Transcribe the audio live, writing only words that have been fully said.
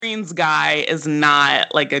Green's guy is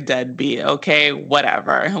not like a deadbeat, okay?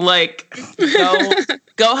 Whatever. Like,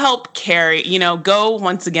 go help Carrie, go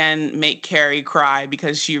once again make Carrie cry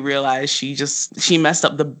because she realized she messed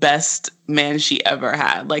up the best man she ever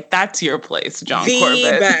had. Like, that's your place, John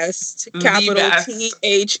Corbett. The best. Capital best. THEE,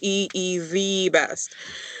 the best.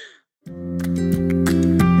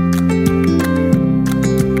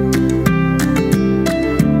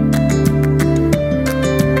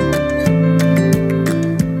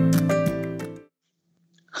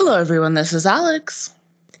 Hello, everyone. This is Alex.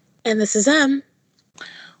 And this is Em.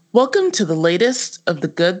 Welcome to the latest of The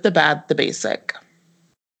Good, the Bad, the Basic.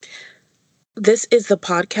 This is the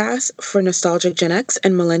podcast for nostalgic Gen X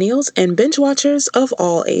and millennials and binge watchers of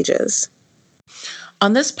all ages.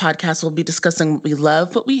 On this podcast, we'll be discussing what we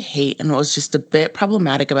love, what we hate, and what was just a bit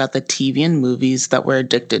problematic about the TV and movies that we're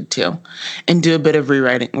addicted to, and do a bit of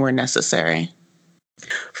rewriting where necessary.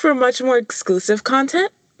 For much more exclusive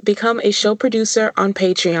content, become a show producer on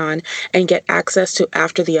Patreon and get access to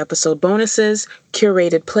after the episode bonuses,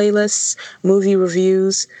 curated playlists, movie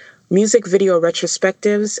reviews, music video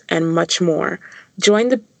retrospectives, and much more. Join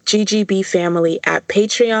the GGB family at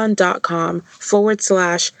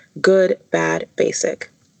patreon.com/goodbadbasic.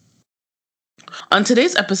 On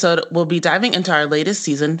today's episode, we'll be diving into our latest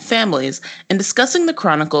season, Families, and discussing the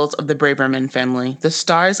chronicles of the Braverman family, the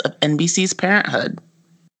stars of NBC's Parenthood.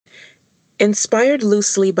 Inspired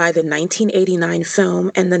loosely by the 1989 film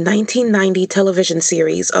and the 1990 television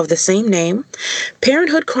series of the same name,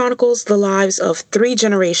 Parenthood chronicles the lives of three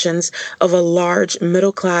generations of a large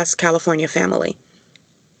middle-class California family.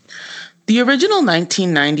 The original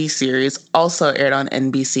 1990 series also aired on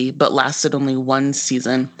NBC, but lasted only one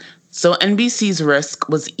season, so NBC's risk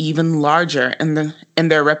was even larger and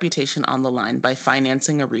their reputation on the line by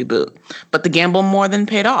financing a reboot. But the gamble more than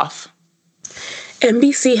paid off.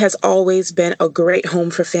 NBC has always been a great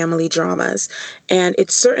home for family dramas, and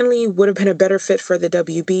it certainly would have been a better fit for the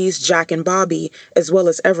WB's Jack and Bobby, as well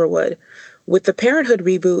as Everwood. With the Parenthood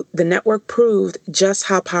reboot, the network proved just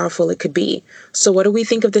how powerful it could be. So what do we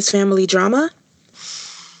think of this family drama?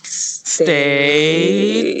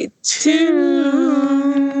 Stay tuned.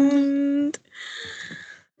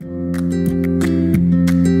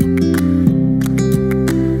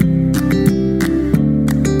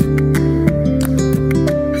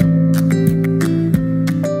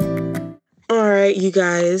 You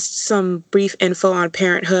guys, some brief info on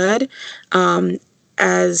Parenthood.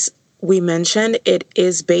 As we mentioned, it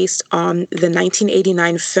is based on the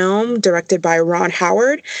 1989 film directed by Ron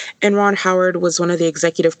Howard, and Ron Howard was one of the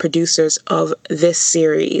executive producers of this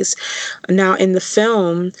series. Now, in the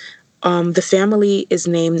film, the family is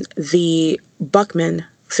named the Buckman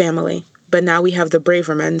family. But now we have the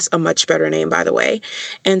Bravermans, a much better name, by the way.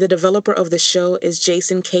 And the developer of the show is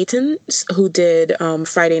Jason Caton, who did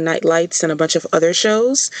Friday Night Lights and a bunch of other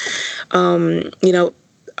shows. Parenthood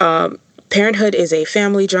is a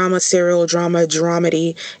family drama, serial drama,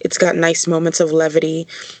 dramedy. It's got nice moments of levity.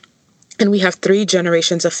 And we have three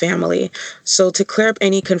generations of family. So to clear up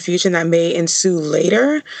any confusion that may ensue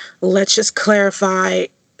later, let's just clarify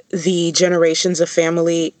the generations of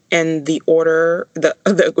family and the order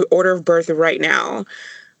of birth right now.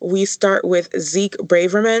 We start with Zeke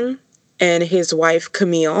Braverman and his wife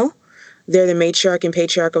Camille. They're the matriarch and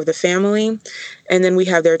patriarch of the family. And then we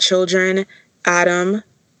have their children, Adam,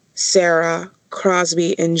 Sarah,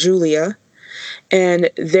 Crosby, and Julia. And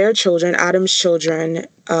their children, Adam's children,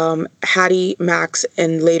 Hattie, Max,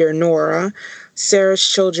 and later Nora. Sarah's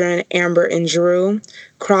children, Amber and Drew.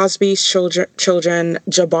 Crosby's children,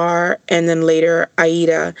 Jabbar, and then later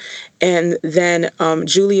Aida. And then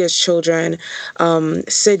Julia's children,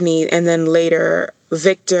 Sydney, and then later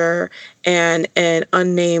Victor, and an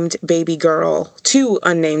unnamed baby girl, two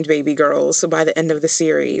unnamed baby girls by the end of the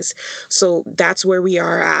series. So that's where we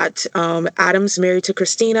are at. Adam's married to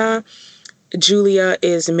Christina. Julia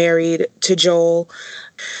is married to Joel.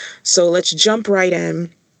 So let's jump right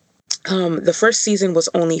in. The first season was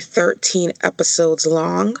only 13 episodes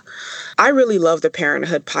long. I really love the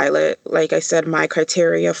Parenthood pilot. Like I said, my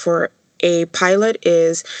criteria for a pilot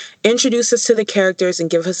is introduce us to the characters and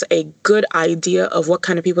give us a good idea of what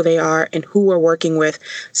kind of people they are and who we're working with.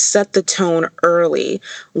 Set the tone early.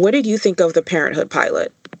 What did you think of the Parenthood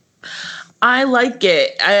pilot? I like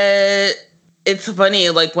it. It's funny,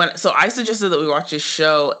 so I suggested that we watch this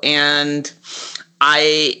show, and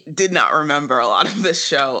I did not remember a lot of this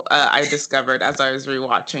show. I discovered as I was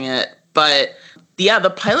rewatching it. But yeah,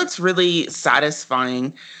 the pilot's really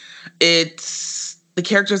satisfying. The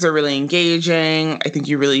characters are really engaging. I think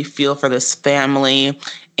you really feel for this family,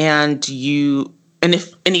 and even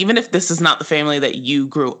if this is not the family that you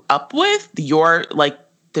grew up with, you're like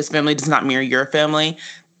this family does not mirror your family.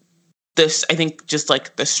 This, I think, just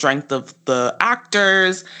like the strength of the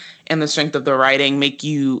actors and the strength of the writing make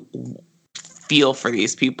you feel for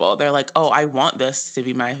these people. They're like, oh, I want this to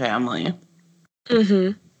be my family.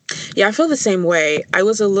 Mm-hmm. Yeah, I feel the same way. I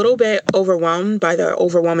was a little bit overwhelmed by the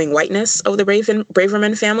overwhelming whiteness of the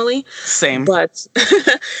Braverman family. Same. But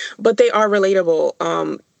but they are relatable.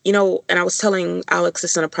 And I was telling Alex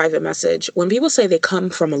this in a private message. When people say they come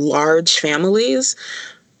from large families,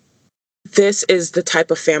 this is the type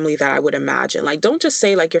of family that I would imagine. Like, don't just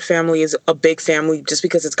say like your family is a big family just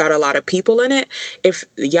because it's got a lot of people in it. If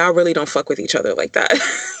y'all really don't fuck with each other like that,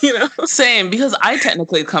 Same, because I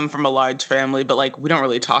technically come from a large family, but like we don't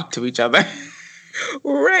really talk to each other.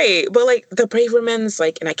 Right. But like the Bravermans,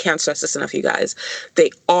 like, and I can't stress this enough, you guys,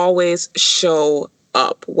 they always show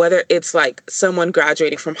up, whether it's like someone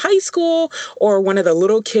graduating from high school or one of the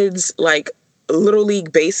little kids, like little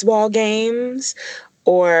league baseball games,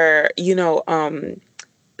 or,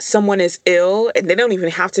 someone is ill, and they don't even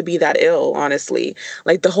have to be that ill, honestly.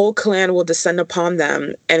 Like the whole clan will descend upon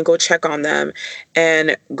them and go check on them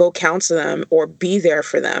and go counsel them or be there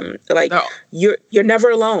for them. Like you're never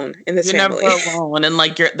alone in this family. You're never alone, and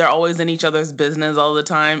like they're always in each other's business all the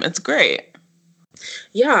time. It's great.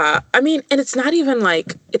 Yeah, I mean, and it's not even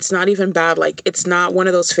bad. Like, it's not one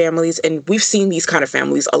of those families, and we've seen these kind of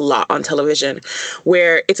families a lot on television,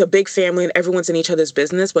 where it's a big family and everyone's in each other's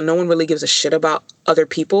business, but no one really gives a shit about other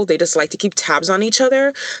people. They just like to keep tabs on each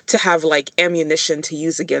other to have like ammunition to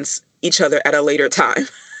use against each other at a later time.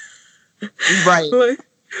 Right.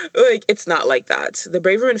 Like, it's not like that. The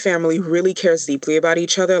Braverman family really cares deeply about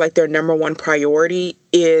each other. Like, their number one priority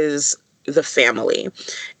is the family.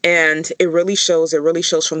 And it really shows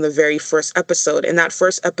from the very first episode. In that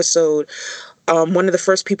first episode, one of the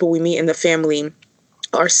first people we meet in the family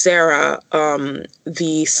are Sarah,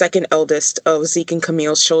 the second eldest of Zeke and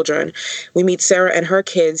Camille's children. We meet Sarah and her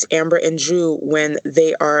kids, Amber and Drew, when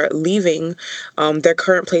they are leaving their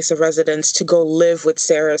current place of residence to go live with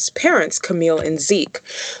Sarah's parents, Camille and Zeke.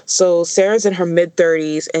 So Sarah's in her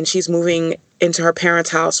mid-30s, and she's moving into her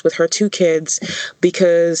parents' house with her two kids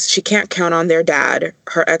because she can't count on their dad,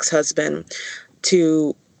 her ex-husband,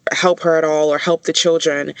 to help her at all or help the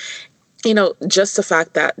children. Just the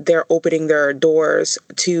fact that they're opening their doors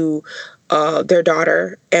to their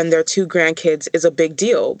daughter and their two grandkids is a big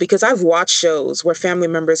deal, because I've watched shows where family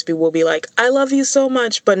members will be like, I love you so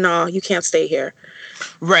much, but nah, you can't stay here.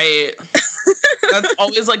 Right. That's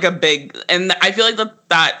always like a big, and I feel like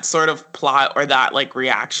that sort of plot or that like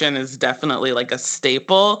reaction is definitely like a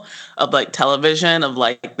staple of like television, of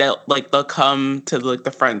like they'll come to like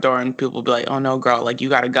the front door and people will be like, oh no, girl, like you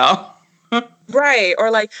gotta go. Right.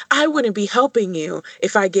 Or like, I wouldn't be helping you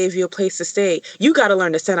if I gave you a place to stay. You got to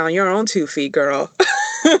learn to stand on your own 2 feet, girl.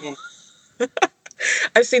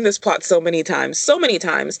 I've seen this plot so many times.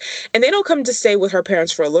 And they don't come to stay with her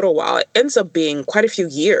parents for a little while. It ends up being quite a few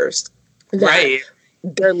years. Right.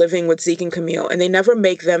 They're living with Zeke and Camille, and they never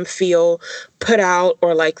make them feel put out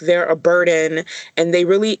or like they're a burden. And they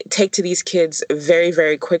really take to these kids very,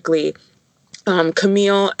 very quickly.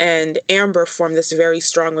 Camille and Amber form this very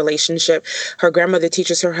strong relationship. Her grandmother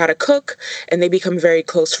teaches her how to cook, and they become very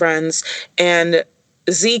close friends. And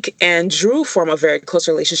Zeke and Drew form a very close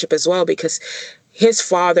relationship as well, because his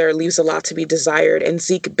father leaves a lot to be desired, and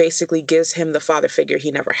Zeke basically gives him the father figure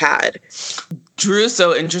he never had. Drew is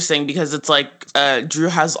so interesting because it's like Drew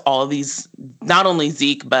has all these, not only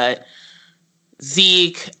Zeke, but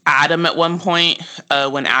Zeke, Adam at one point,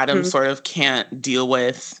 when Adam sort of can't deal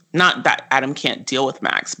with, not that Adam can't deal with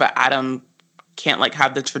Max, but Adam can't like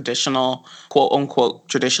have the traditional, quote unquote,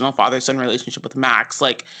 traditional father-son relationship with Max.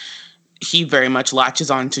 Like, he very much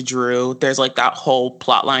latches on to Drew. There's like that whole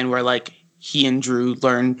plot line where like he and Drew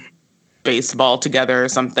learn baseball together or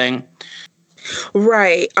something.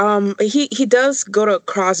 Right. He does go to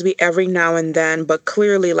Crosby every now and then, but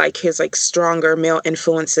clearly like his like stronger male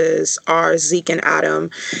influences are Zeke and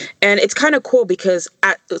Adam. And it's kind of cool because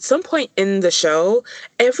at some point in the show,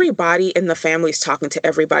 everybody in the family is talking to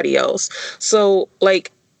everybody else. So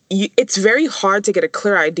like it's very hard to get a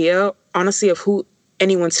clear idea, honestly, of who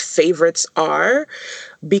anyone's favorites are,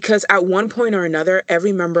 because at one point or another,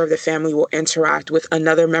 every member of the family will interact with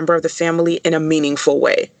another member of the family in a meaningful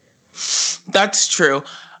way. That's true.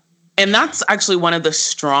 And that's actually one of the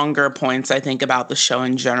stronger points I think about the show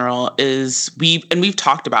in general is we've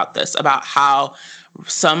talked about this, about how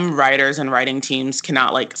some writers and writing teams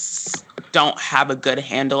cannot like don't have a good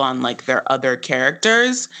handle on like their other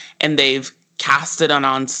characters, and they've casted an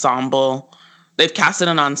ensemble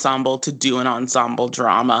to do an ensemble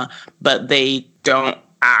drama, but they don't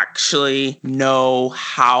actually know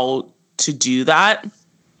how to do that.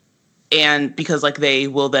 and because like they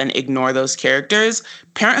will then ignore those characters.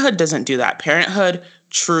 Parenthood doesn't do that. Parenthood,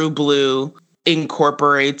 true blue,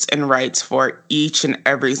 incorporates and writes for each and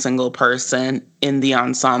every single person in the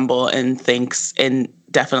ensemble and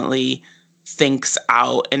definitely thinks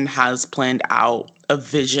out and has planned out a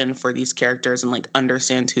vision for these characters and like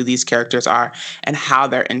understands who these characters are and how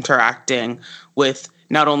they're interacting with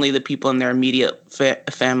not only the people in their immediate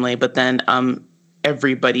family, but then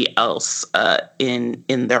everybody else in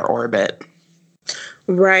their orbit.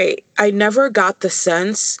 Right. I never got the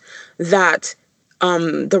sense that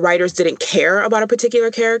the writers didn't care about a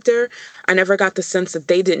particular character. I never got the sense that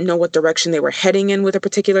they didn't know what direction they were heading in with a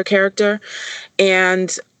particular character.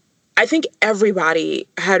 And I think everybody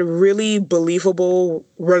had really believable,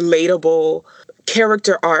 relatable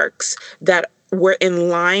character arcs that were in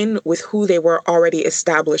line with who they were already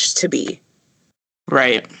established to be.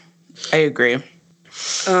 Right. I agree.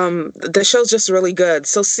 The show's just really good.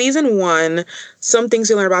 So season 1, some things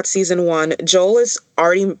you learn about season 1. Joel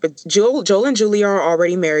and Julia are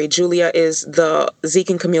already married. Julia is Zeke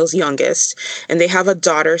and Camille's youngest, and they have a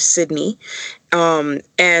daughter, Sydney.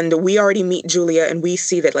 And we already meet Julia and we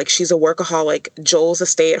see that like she's a workaholic. Joel's a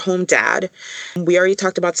stay-at-home dad. We already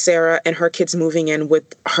talked about Sarah and her kids moving in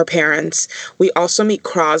with her parents. We also meet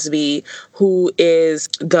Crosby, who is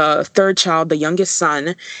the third child, the youngest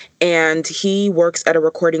son, and he works at a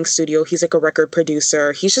recording studio. He's like a record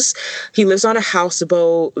producer. He lives on a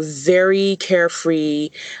houseboat, very carefree,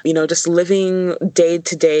 just living day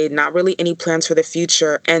to day, not really any plans for the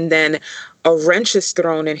future. And then a wrench is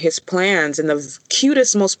thrown in his plans in the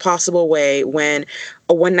cutest, most possible way when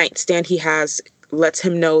a one-night stand he has lets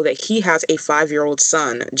him know that he has a 5-year-old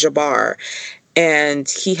son, Jabbar, and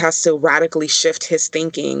he has to radically shift his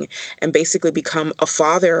thinking and basically become a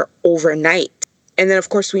father overnight. And then, of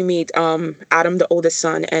course, we meet Adam, the oldest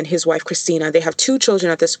son, and his wife, Christina. They have 2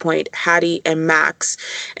 children at this point, Hattie and Max.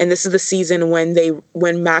 And this is the season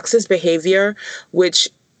when Max's behavior, which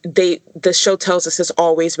the show tells us has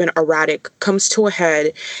always been erratic, comes to a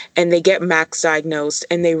head, and they get Max diagnosed,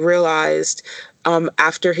 and they realized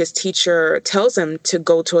after his teacher tells them to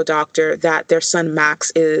go to a doctor that their son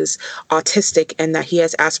Max is autistic and that he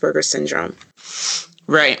has Asperger's syndrome.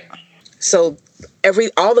 Right. So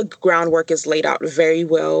all the groundwork is laid out very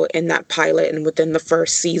well in that pilot and within the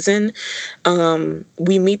first season.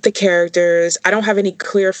 We meet the characters. I don't have any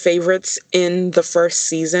clear favorites in the first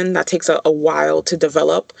season. That takes a while to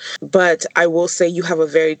develop. But I will say you have a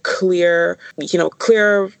very clear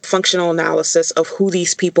functional analysis of who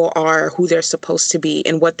these people are, who they're supposed to be,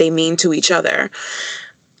 and what they mean to each other.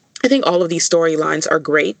 I think all of these storylines are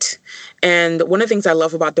great. And one of the things I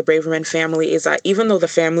love about the Braverman family is that even though the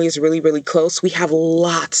family is really, really close, we have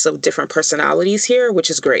lots of different personalities here,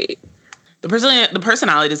 which is great. The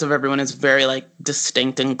personalities of everyone is very like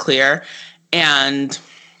distinct and clear. And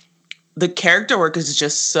the character work is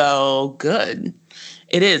just so good.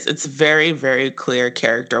 It is. It's very, very clear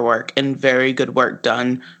character work and very good work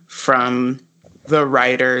done from the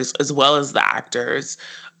writers as well as the actors.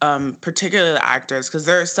 Particularly the actors, because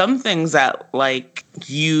there are some things that like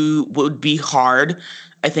you would be hard,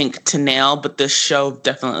 I think, to nail, but this show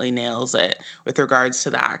definitely nails it with regards to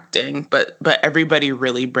the acting. But everybody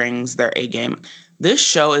really brings their A game. This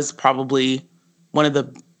show is probably one of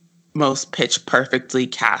the most pitch perfectly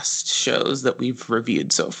cast shows that we've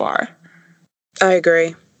reviewed so far. I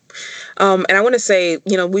agree. And I want to say,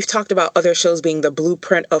 we've talked about other shows being the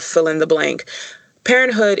blueprint of fill in the blank.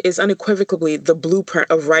 Parenthood is unequivocally the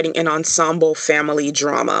blueprint of writing an ensemble family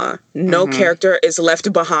drama. No character is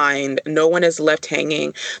left behind. No one is left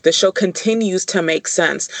hanging. The show continues to make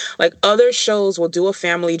sense. Like other shows will do a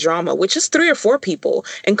family drama, which is 3 or 4 people,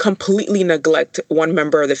 and completely neglect one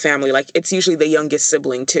member of the family. Like it's usually the youngest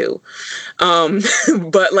sibling too.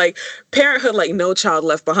 But like Parenthood, like no child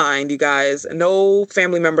left behind, you guys. No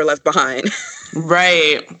family member left behind.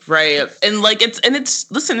 Right. And like it's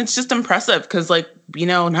just impressive because like,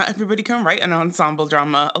 not everybody can write an ensemble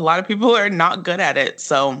drama. A lot of people are not good at it.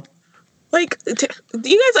 So like, do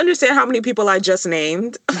you guys understand how many people I just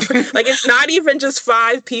named? Like, it's not even just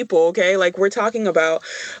 5 people. Okay. Like we're talking about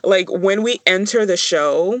like when we enter the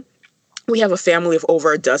show, we have a family of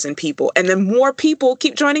over a dozen people and then more people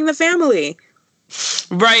keep joining the family.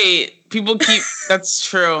 Right. People keep, that's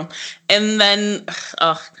true. And then,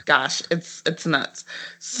 oh gosh, it's nuts.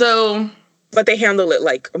 So. But they handle it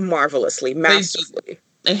like marvelously, masterfully.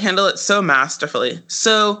 They handle it so masterfully.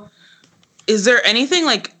 So is there anything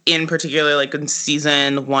like in particular, like in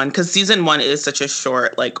season 1, because season 1 is such a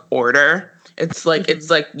short like order. It's like,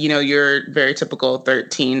 your very typical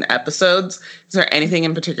 13 episodes. Is there anything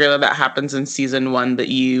in particular that happens in season 1 that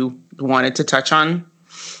you wanted to touch on?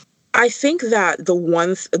 I think that the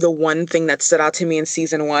one thing that stood out to me in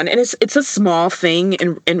season one, and it's a small thing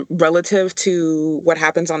in relative to what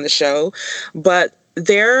happens on the show, but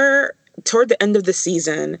there toward the end of the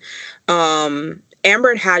season,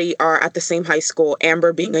 Amber and Hattie are at the same high school.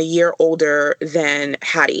 Amber being a year older than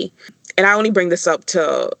Hattie. And I only bring this up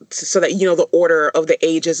to so that you know the order of the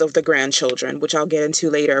ages of the grandchildren, which I'll get into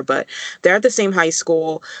later. But they're at the same high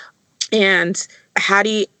school. And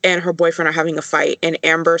Hattie and her boyfriend are having a fight, and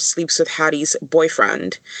Amber sleeps with Hattie's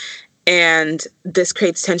boyfriend. And this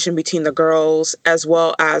creates tension between the girls as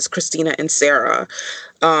well as Christina and Sarah.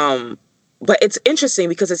 But it's interesting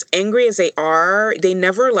because as angry as they are, they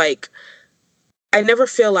never I never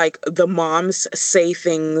feel like the moms say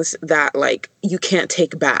things that like you can't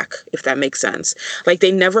take back, if that makes sense. Like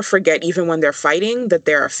they never forget, even when they're fighting, that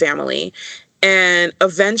they're a family. And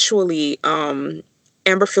eventually,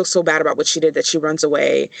 Amber feels so bad about what she did that she runs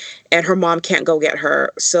away, and her mom can't go get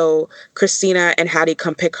her. So Christina and Hattie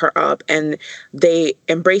come pick her up, and they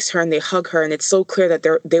embrace her and they hug her. And it's so clear that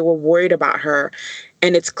they were worried about her.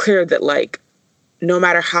 And it's clear that like, no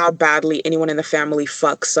matter how badly anyone in the family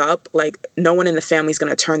fucks up, like no one in the family is going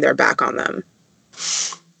to turn their back on them.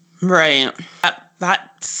 Right.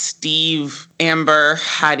 That Steve, Amber,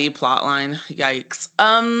 Hattie plotline. Yikes.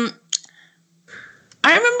 I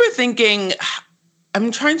remember thinking,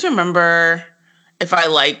 I'm trying to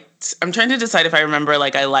decide if I remember,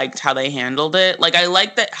 like, I liked how they handled it. Like, I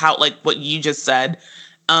liked that how, like, what you just said.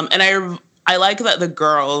 And I like that the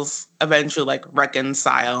girls eventually, like,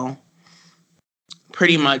 reconcile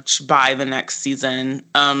pretty much by the next season.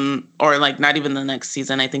 Or, like, not even the next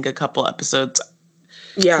season. I think a couple episodes.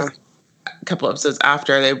 Yeah. A couple episodes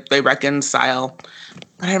after they reconcile.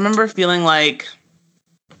 But I remember feeling like,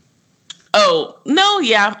 oh, no,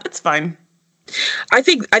 yeah, it's fine. I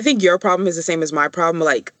think your problem is the same as my problem.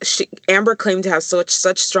 Like Amber claimed to have such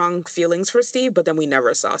strong feelings for Steve, but then we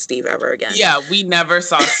never saw Steve ever again. Yeah, we never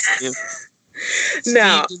saw Steve.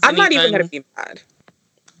 No, I'm not even gonna be mad.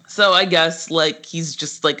 So I guess like he's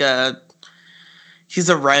just like he's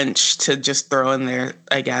a wrench to just throw in there.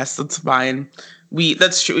 I guess that's fine.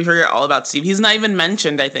 That's true. We forget all about Steve. He's not even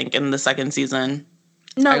mentioned, I think, in the second season.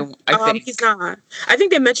 No, I think he's not. I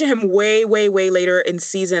think they mentioned him way, way, way later in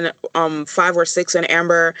season 5 or 6, and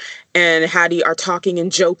Amber and Hattie are talking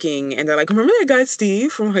and joking, and they're like, "Remember that guy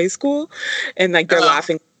Steve from high school?" And like they're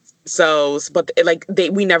laughing. So, but like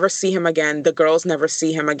we never see him again. The girls never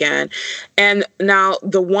see him again. And now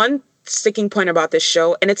the one sticking point about this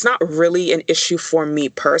show, and it's not really an issue for me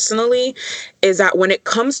personally, is that when it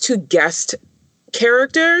comes to guest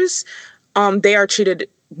characters, they are treated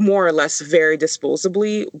more or less very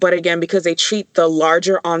disposably. But again, because they treat the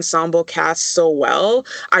larger ensemble cast so well,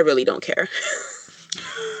 I really don't care.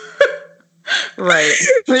 Right.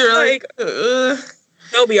 You're like,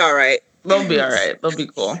 they'll be all right. They'll be all right. They'll be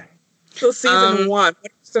cool. So season 1,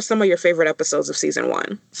 what are some of your favorite episodes of season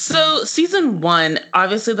 1? So season 1,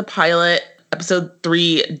 obviously the pilot, episode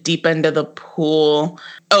 3, Deep End of the Pool.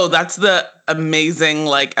 Oh, that's the amazing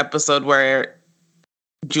like episode where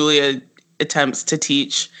Julia attempts to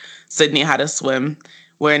teach Sydney how to swim.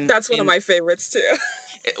 That's one of my favorites too.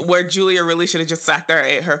 Where Julia really should have just sat there and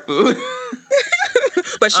ate her food.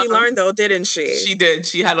 But she learned though, didn't she? She did.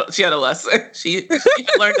 She had a lesson. She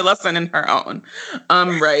learned a lesson in her own.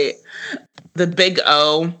 Right. The Big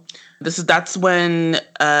O. That's when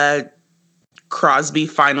Crosby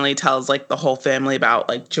finally tells like the whole family about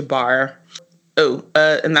like Jabbar.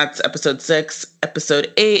 And that's episode 6.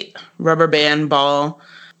 Episode 8, Rubber Band Ball.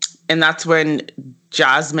 And that's when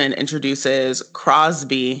Jasmine introduces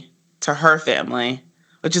Crosby to her family,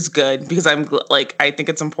 which is good because I think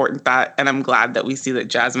it's important that, and I'm glad that we see that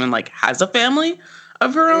Jasmine like has a family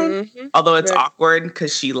of her own, although it's awkward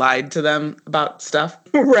because she lied to them about stuff.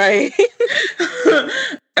 Right.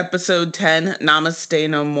 Episode 10, Namaste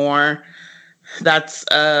No More. That's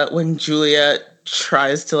when Julia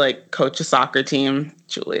tries to like coach a soccer team.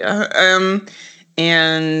 Julia.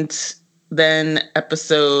 And then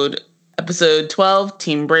episode 12,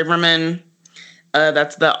 Team Braverman.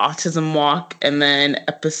 That's the autism walk. And then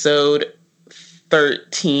episode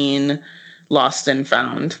 13, Lost and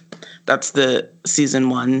Found. That's the season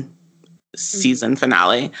 1 season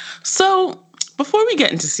finale. So before we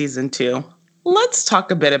get into season 2, let's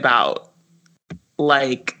talk a bit about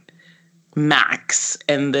like Max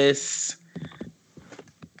and this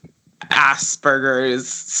Asperger's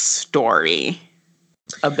story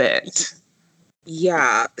a bit.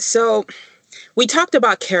 Yeah. So We talked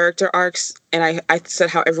about character arcs, and I said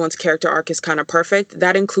how everyone's character arc is kind of perfect.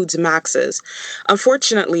 That includes Max's.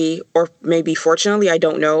 Unfortunately, or maybe fortunately, I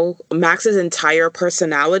don't know, Max's entire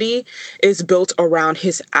personality is built around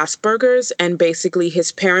his Asperger's, and basically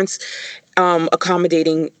his parents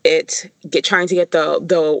accommodating it, trying to get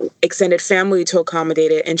the extended family to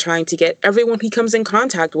accommodate it, and trying to get everyone he comes in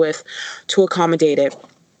contact with to accommodate it.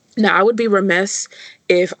 Now, I would be remiss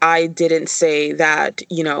if I didn't say that,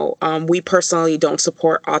 we personally don't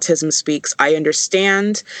support Autism Speaks. I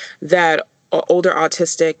understand that older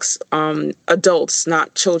autistics, adults,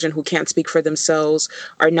 not children who can't speak for themselves,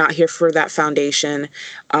 are not here for that foundation.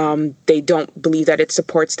 They don't believe that it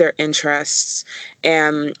supports their interests,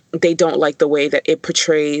 and they don't like the way that it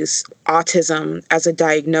portrays autism as a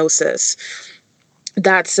diagnosis.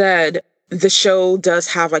 That said, the show does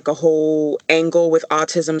have like a whole angle with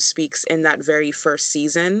Autism Speaks in that very first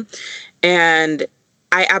season. And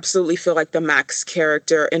I absolutely feel like the Max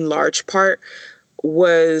character in large part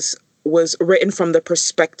was written from the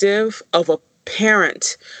perspective of a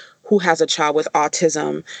parent who has a child with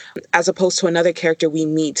autism, as opposed to another character we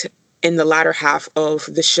meet in the latter half of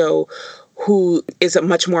the show who is a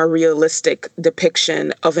much more realistic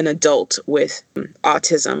depiction of an adult with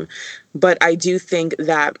autism. But I do think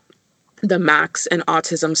that the Max and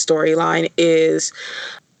autism storyline is,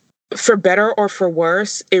 for better or for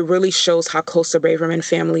worse, it really shows how close the Braverman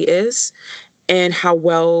family is and how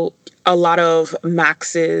well a lot of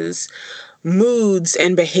Max's moods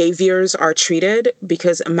and behaviors are treated,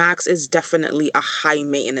 because Max is definitely a high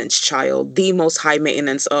maintenance child, the most high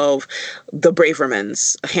maintenance of the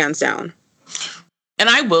Bravermans, hands down. And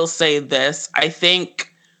I will say this, I think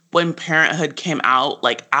when Parenthood came out,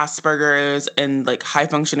 like Asperger's and like high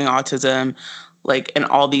functioning autism, like, and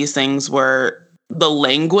all these things were the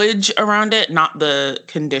language around it, not the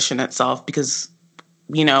condition itself, because,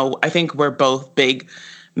 I think we're both big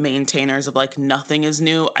maintainers of like nothing is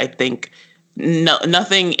new. I think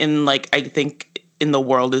nothing in the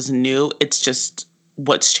world is new. It's just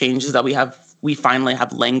what's changed is that we finally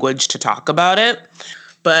have language to talk about it.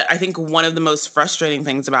 But I think one of the most frustrating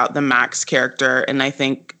things about the Max character, and I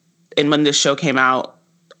think, and when this show came out,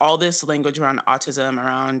 all this language around autism,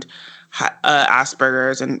 around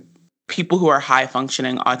Asperger's, and people who are high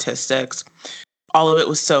functioning autistics, all of it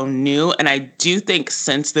was so new. And I do think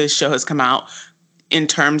since this show has come out, in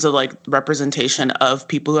terms of like representation of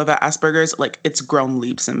people who have Asperger's, like it's grown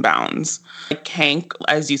leaps and bounds. Like Hank,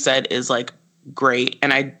 as you said, is like great.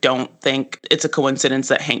 And I don't think it's a coincidence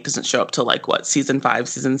that Hank doesn't show up till like season 5,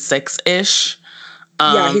 season 6-ish.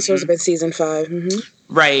 Yeah, he's supposed to be season 5. Mm-hmm.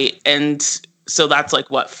 Right. And so that's like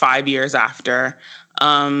 5 years after.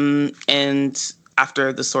 And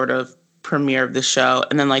after the sort of premiere of the show.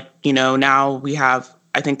 And then now we have,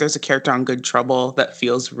 I think there's a character on Good Trouble that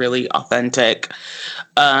feels really authentic.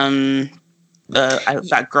 That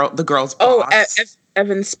girl, the girl's boss.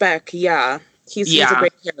 Evan Speck. Yeah. He's a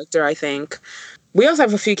great character, I think. We also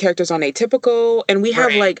have a few characters on Atypical, and we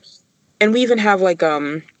have we even have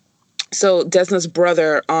so Desna's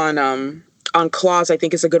brother on Claws, I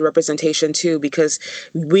think, is a good representation too, because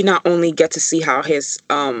we not only get to see how his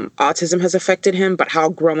autism has affected him, but how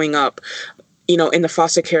growing up, in the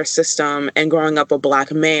foster care system and growing up a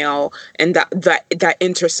Black male, and that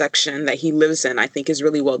intersection that he lives in, I think is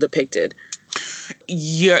really well depicted.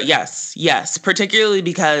 Yeah, yes. Particularly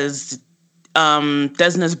because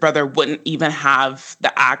Desna's brother wouldn't even have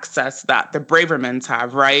the access that the Bravermans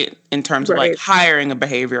have, right? In terms of like hiring a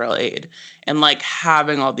behavioral aid and like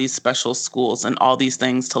having all these special schools and all these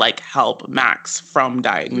things to like help Max from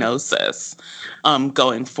diagnosis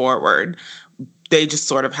going forward. They just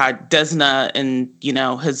sort of had Desna and,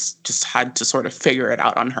 has just had to sort of figure it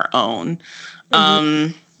out on her own.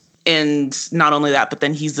 Mm-hmm. And not only that, but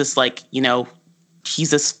then he's this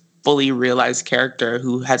he's this fully realized character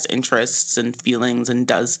who has interests and feelings and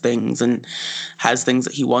does things and has things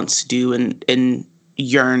that he wants to do and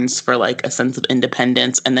yearns for like a sense of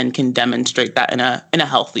independence, and then can demonstrate that in a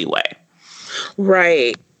healthy way.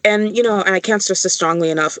 Right. And, and I can't stress this strongly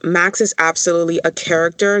enough, Max is absolutely a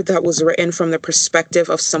character that was written from the perspective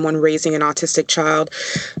of someone raising an autistic child.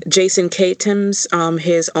 Jason Katem's,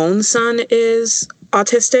 his own son is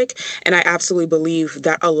autistic, and I absolutely believe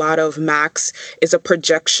that a lot of Max is a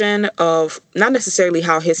projection of not necessarily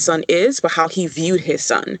how his son is, but how he viewed his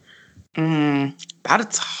son.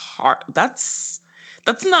 That's hard. That's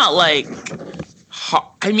not like,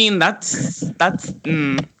 I mean, that's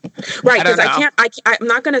Right, I don't because know. I'm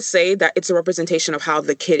not going to say that it's a representation of how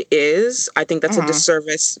the kid is. I think that's a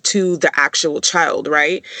disservice to the actual child,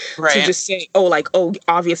 right? To Right. just say, oh, like, oh,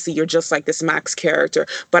 obviously you're just like this Max character.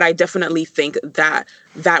 But I definitely think that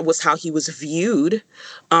that was how he was viewed.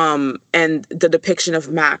 And the depiction of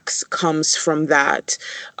Max comes from that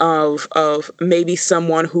of maybe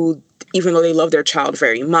someone who, even though they love their child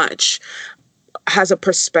very much, has a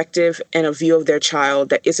perspective and a view of their child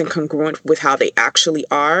that isn't congruent with how they actually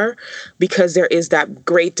are, because there is that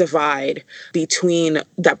great divide between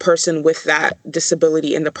that person with that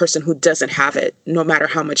disability and the person who doesn't have it, no matter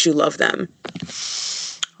how much you love them.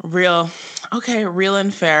 Real. Okay, real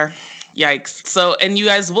and fair. Yikes. So, and you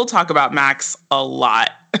guys will talk about Max a lot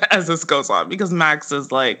as this goes on, because Max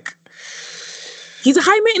is like... He's a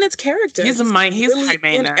high maintenance character. He's really high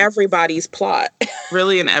maintenance in everybody's plot.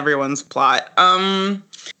 Really in everyone's plot.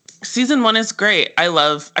 Season 1 is great.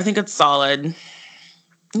 I think it's solid.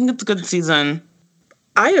 I think it's a good season.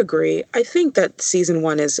 I agree. I think that season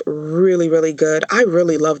 1 is really, really good. I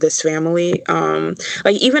really love this family.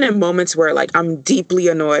 Like, even in moments where, like, I'm deeply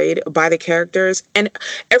annoyed by the characters, and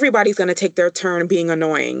everybody's going to take their turn being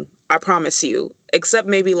annoying, I promise you. Except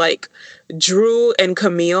maybe, like, Drew and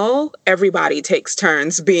Camille, everybody takes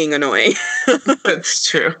turns being annoying. That's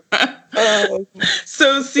true.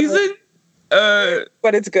 So season...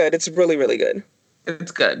 but it's good. It's really, really good.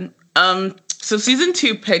 It's good. So season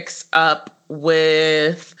 2 picks up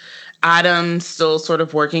with Adam still sort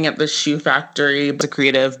of working at the shoe factory as a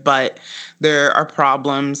creative, but there are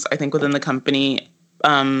problems, I think, within the company,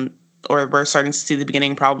 or we're starting to see the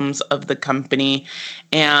beginning problems of the company.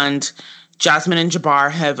 And Jasmine and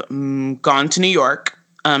Jabbar have gone to New York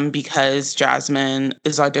because Jasmine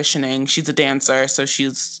is auditioning. She's a dancer, so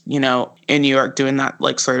she's, in New York doing that,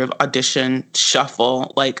 like, sort of audition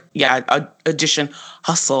shuffle, like, audition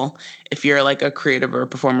hustle. If you're, like, a creative or a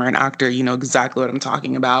performer and actor, you know exactly what I'm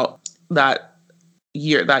talking about. That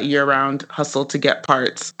year-round hustle to get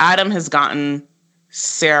parts. Adam has gotten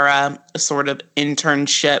Sarah a sort of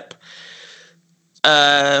internship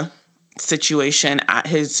situation at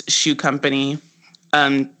his shoe company,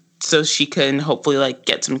 so she can hopefully, like,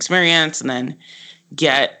 get some experience and then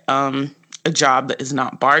get a job that is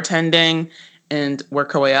not bartending and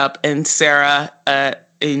work her way up. And Sarah,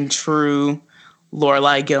 in true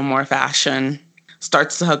Lorelai Gilmore fashion,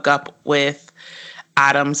 starts to hook up with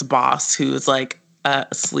Adam's boss, who's like a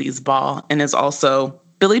sleazeball and is also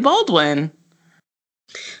Billy Baldwin.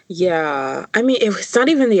 Yeah, I mean, it's not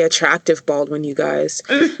even the attractive Baldwin, you guys.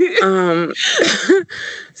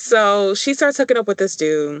 So she starts hooking up with this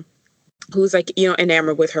dude who's, like,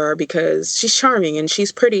 enamored with her because she's charming and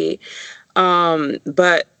she's pretty.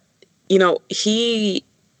 But, he,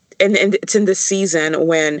 and it's in this season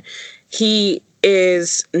when he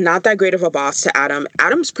is not that great of a boss to Adam.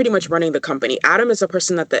 Adam's pretty much running the company. Adam is a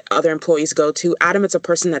person that the other employees go to. Adam is a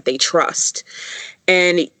person that they trust.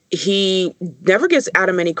 And he never gives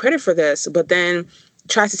Adam any credit for this, but then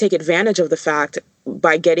tries to take advantage of the fact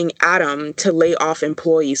by getting Adam to lay off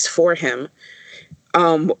employees for him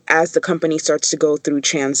as the company starts to go through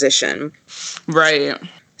transition. Right.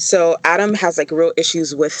 So Adam has, like, real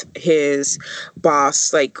issues with his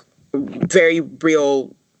boss, like, very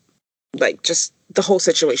real, like, just the whole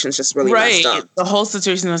situation's just really messed up. The whole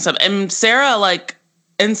situation is messed up. And Sarah,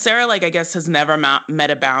 I guess, has never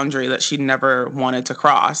met a boundary that she never wanted to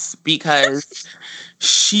cross, because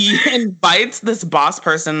she invites this boss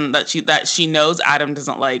person that she knows Adam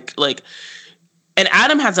doesn't like, and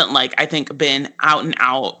Adam hasn't, like, I think, been out and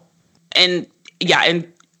out. And yeah,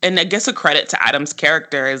 and I guess a credit to Adam's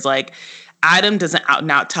character is, like, Adam doesn't out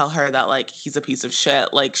and out tell her that, like, he's a piece of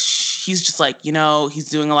shit. Like, he's just like, he's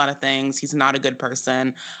doing a lot of things. He's not a good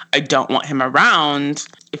person. I don't want him around.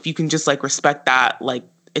 If you can just, like, respect that, like,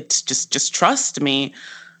 it's just trust me.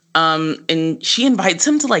 And she invites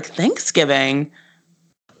him to, like, Thanksgiving.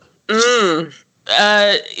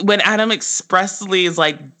 When Adam expressly is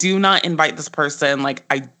like, do not invite this person. Like,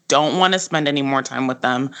 I don't want to spend any more time with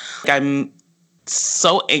them. Like, I'm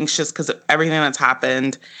so anxious because of everything that's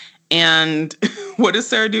happened. And what does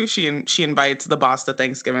Sarah do? She invites the boss to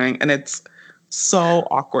Thanksgiving, and it's so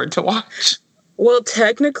awkward to watch. Well,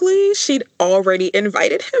 technically, she'd already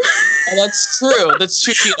invited him. Oh, that's true. That's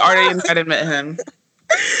true. She'd already invited him.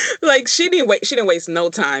 Like she didn't waste no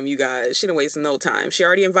time, you guys. She didn't waste no time. She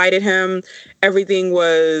already invited him.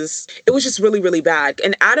 It was just really, really bad.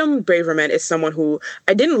 And Adam Braverman is someone who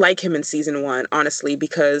I didn't like him in season 1, honestly,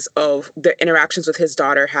 because of the interactions with his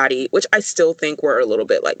daughter Hattie, which I still think were a little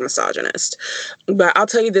bit like misogynist. But I'll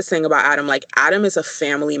tell you this thing about Adam, like Adam is a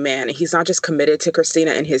family man, and he's not just committed to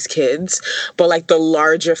Christina and his kids, but like the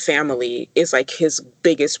larger family is like his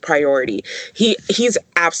biggest priority. He's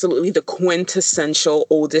absolutely the quintessential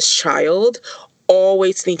oldest child,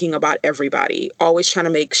 always thinking about everybody, always trying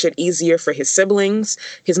to make shit easier for his siblings,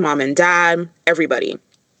 his mom and dad, everybody.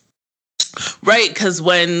 Right, because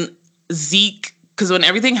when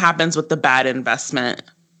everything happens with the bad investment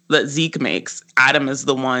that Zeke makes, Adam is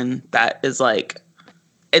the one that is like,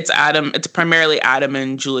 it's primarily Adam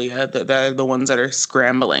and Julia. They're the ones that are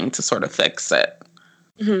scrambling to sort of fix it.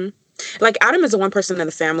 Mm-hmm. Like Adam is the one person in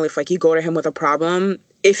the family, if like you go to him with a problem,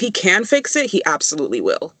 if he can fix it, he absolutely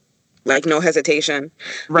will. Like no hesitation.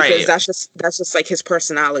 Right. Because that's just like his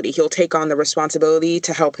personality. He'll take on the responsibility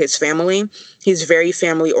to help his family. He's very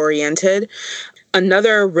family oriented.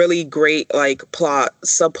 Another really great like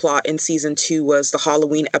subplot in season 2 was the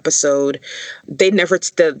Halloween episode.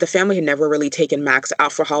 The family had never really taken Max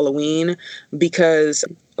out for Halloween because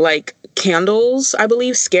like candles, I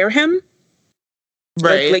believe, scare him.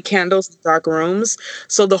 Right. Like candles, dark rooms.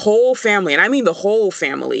 So the whole family, and I mean the whole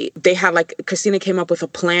family, they had like, Christina came up with a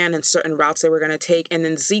plan and certain routes they were going to take. And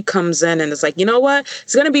then Zeke comes in and is like, you know what?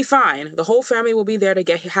 It's going to be fine. The whole family will be there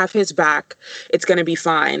to have his back. It's going to be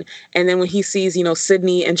fine. And then when he sees,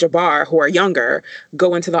 Sydney and Jabbar, who are younger,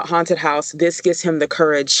 go into the haunted house, this gives him the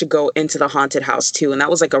courage to go into the haunted house too. And that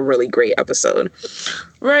was like a really great episode.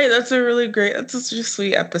 Right, that's such a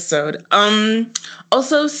sweet episode.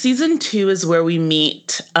 Also, season 2 is where we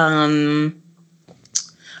meet. So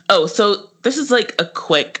this is like a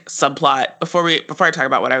quick subplot before I talk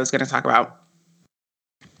about what I was going to talk about.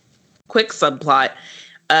 Quick subplot.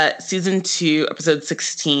 Season 2, episode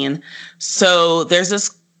 16. So there's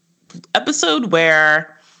this episode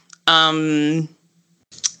where,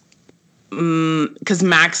 because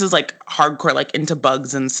Max is like hardcore, like into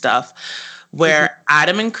bugs and stuff, where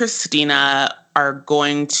Adam and Christina are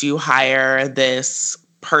going to hire this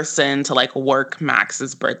person to like work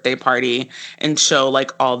Max's birthday party and show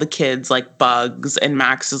like all the kids like bugs, and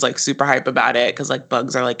Max is like super hype about it because like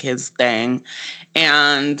bugs are like his thing,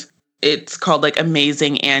 and it's called like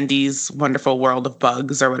Amazing Andy's Wonderful World of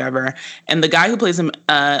Bugs or whatever. And the guy who plays him,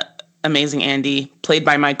 Amazing Andy, played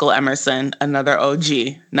by Michael Emerson, another OG,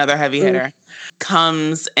 another heavy hitter,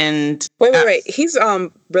 comes and wait. He's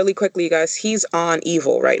really quickly, you guys. He's on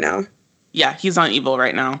Evil right now. Yeah, he's on Evil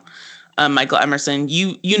right now. Michael Emerson,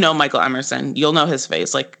 you know Michael Emerson. You'll know his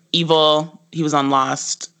face. Like Evil, he was on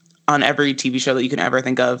Lost, on every TV show that you can ever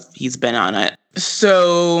think of. He's been on it.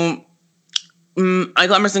 So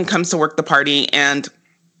Michael Emerson comes to work the party, and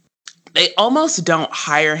they almost don't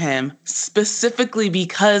hire him specifically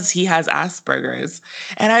because he has Asperger's.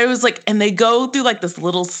 And I was like, and they go through like this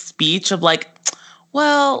little speech of like,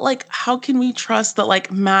 well, like, how can we trust that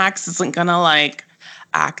like Max isn't gonna like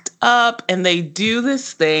act up? And they do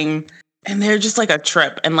this thing and they're just like a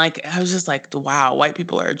trip. And like, I was just like, wow, white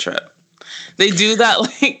people are a trip. They do that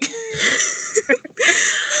like,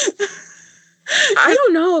 I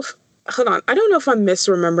don't know if I'm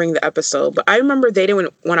misremembering the episode, but I remember they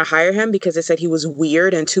didn't want to hire him because they said he was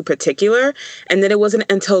weird and too particular. And then it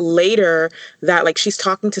wasn't until later that like she's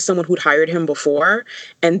talking to someone who'd hired him before,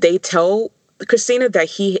 and they tell Christina that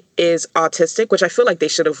he is autistic, which I feel like they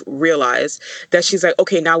should have realized, that she's like,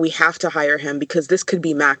 okay, now we have to hire him because this could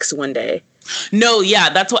be Max one day. No, yeah,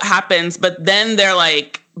 that's what happens. But then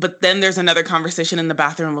there's another conversation in the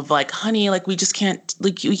bathroom of like, honey, like we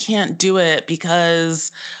can't do it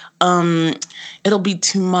because it'll be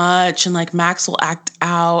too much, and like Max will act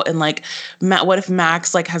out, and like what if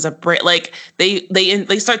Max like has a break? Like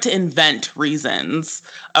they start to invent reasons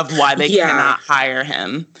of why they cannot hire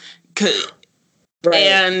him. Right.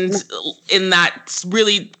 And in that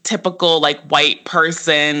really typical like white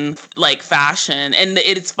person like fashion. And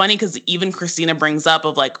it's funny because even Christina brings up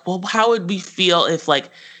of like, well, how would we feel if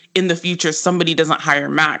like in the future somebody doesn't hire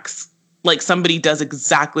Max? Like somebody does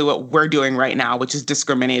exactly what we're doing right now, which is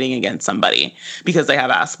discriminating against somebody because they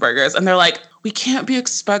have Asperger's. And they're like, we can't be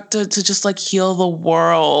expected to just like heal the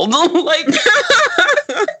world. Like,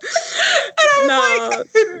 and I'm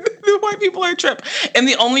like, the white people are a trip. And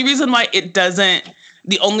the only reason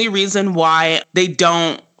why they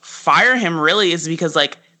don't fire him really is because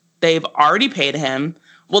like they've already paid him.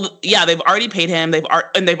 Well, yeah, they've already paid him.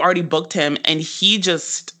 They've already booked him, and he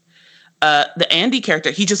just the Andy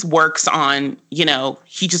character, he just works on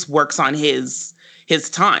his his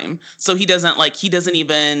time. So he doesn't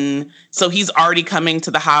even, so he's already coming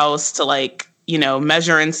to the house to like, you know,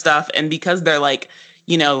 measure and stuff. And because they're like,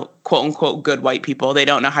 you know, quote unquote, good white people, they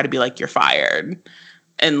don't know how to be like, you're fired.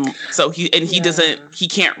 And so he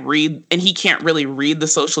can't read, and he can't really read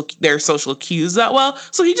their social cues that well.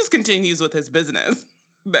 So he just continues with his business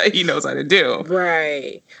that he knows how to do.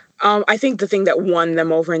 Right. I think the thing that won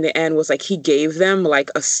them over in the end was like he gave them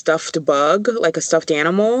like a stuffed bug, like a stuffed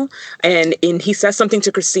animal. And he says something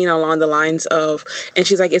to Christina along the lines of, and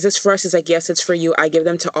she's like, is this for us? He's like, yes, it's for you. I give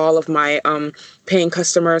them to all of my paying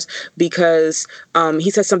customers because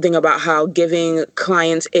he says something about how giving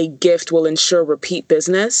clients a gift will ensure repeat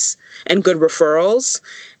business and good referrals.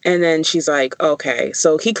 And then she's like, okay,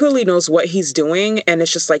 so he clearly knows what he's doing. And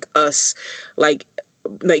it's just like us, like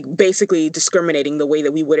basically discriminating the way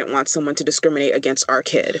that we wouldn't want someone to discriminate against our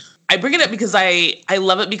kid. I bring it up because I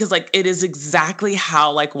love it because like it is exactly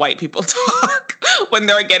how like white people talk when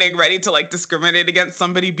they're getting ready to like discriminate against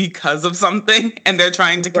somebody because of something and they're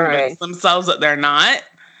trying to convince themselves that they're not.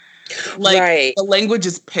 Like the language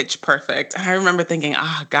is pitch perfect. And I remember thinking,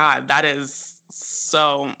 oh God, that is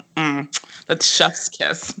so that's chef's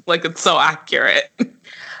kiss. Like it's so accurate.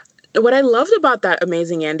 What I loved about that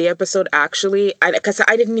Amazing Andy episode, actually, because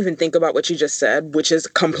I didn't even think about what you just said, which is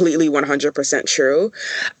completely 100% true.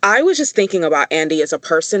 I was just thinking about Andy as a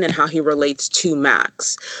person and how he relates to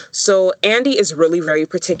Max. So Andy is really very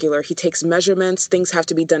particular. He takes measurements. Things have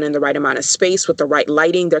to be done in the right amount of space with the right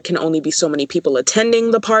lighting. There can only be so many people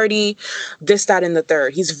attending the party, this, that, and the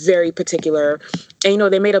third. He's very particular. And, you know,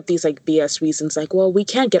 they made up these like BS reasons like, well, we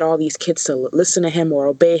can't get all these kids to listen to him or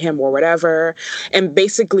obey him or whatever. And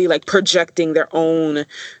basically like projecting their own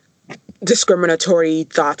discriminatory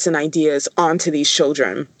thoughts and ideas onto these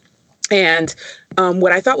children. And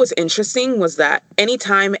what I thought was interesting was that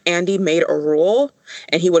anytime Andy made a rule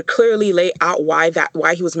and he would clearly lay out why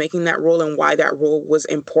he was making that rule and why that rule was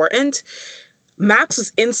important, Max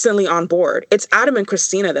was instantly on board. It's Adam and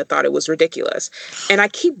Christina that thought it was ridiculous. And I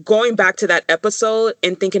keep going back to that episode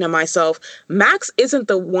and thinking to myself, Max isn't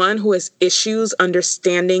the one who has issues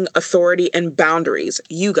understanding authority and boundaries.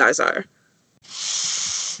 You guys are.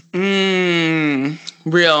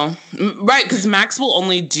 Real. Right, because Max will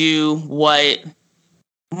only do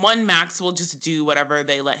Max will just do whatever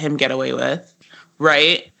they let him get away with.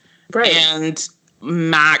 Right? Right. And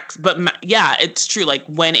Max, yeah, it's true. Like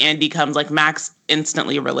when Andy comes, like Max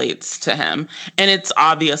instantly relates to him, and it's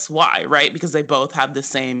obvious why, right? Because they both have the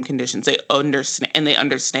same conditions. They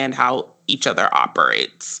understand how each other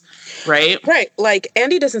operates, right? Right. Like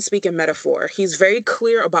Andy doesn't speak in metaphor. He's very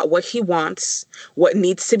clear about what he wants, what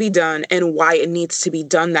needs to be done, and why it needs to be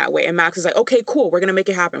done that way. And Max is like, okay, cool. We're gonna make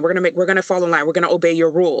it happen. We're gonna fall in line. We're gonna obey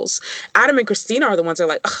your rules. Adam and Christina are the ones that are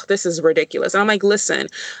like, this is ridiculous. And I'm like, listen,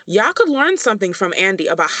 y'all could learn something from Andy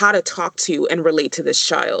about how to talk to and relate to this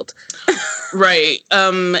child. Right.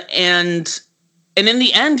 And in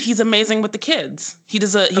the end, he's amazing with the kids. He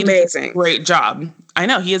does a great job. I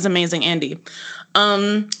know he is amazing, Andy.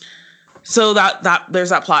 So that there's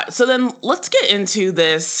that plot. So then let's get into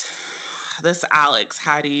this Alex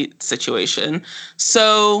Hattie situation.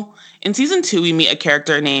 So in season 2, we meet a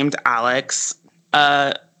character named Alex,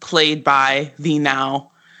 played by the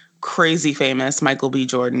now crazy famous Michael B.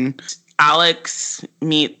 Jordan. Alex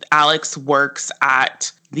works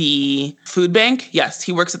at the food bank. Yes,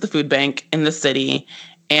 he works at the food bank in the city.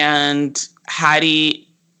 And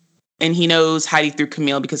he knows Hattie through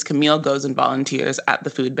Camille because Camille goes and volunteers at the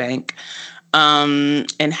food bank.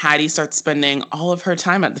 And Hattie starts spending all of her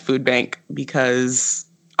time at the food bank because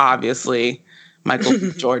obviously Michael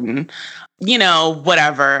B. Jordan, you know,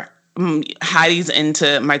 whatever. Hattie's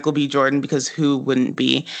into Michael B. Jordan because who wouldn't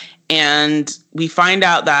be? And we find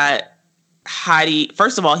out that Hattie,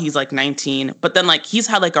 first of all, he's like 19, but then like he's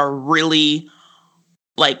had like a really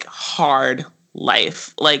like hard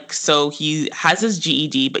life. Like, so he has his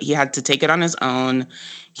GED, but he had to take it on his own.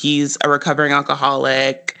 He's a recovering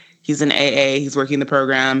alcoholic. He's in AA. He's working the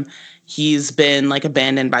program. He's been like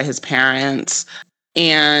abandoned by his parents.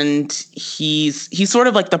 And he's sort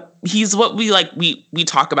of like he's what we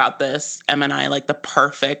talk about this, Em and I, like the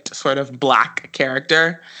perfect sort of Black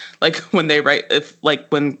character. Like when they write,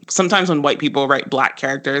 sometimes when white people write Black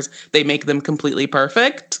characters, they make them completely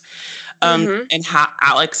perfect. And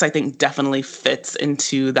Alex, I think, definitely fits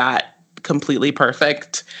into that completely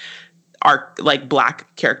perfect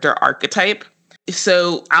Black character archetype.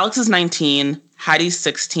 So Alex is 19, Hattie's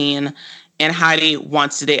 16, and Hattie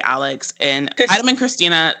wants to date Alex. And Adam and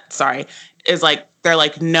Christina, is like, they're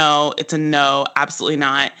like, no, it's a no, absolutely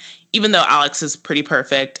not. Even though Alex is pretty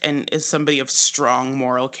perfect and is somebody of strong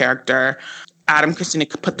moral character. Adam, Christina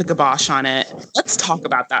put the kibosh on it. Let's talk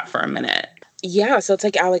about that for a minute. Yeah, so it's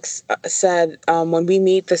like Alex said, when we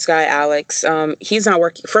meet this guy, Alex, he's not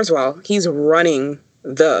working. First of all, he's running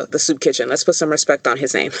the soup kitchen. Let's put some respect on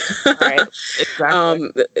his name. Right.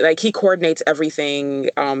 Exactly. Like he coordinates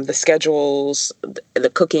everything, the schedules, the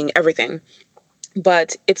cooking, everything.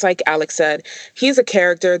 But it's like Alex said, he's a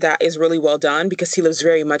character that is really well done because he lives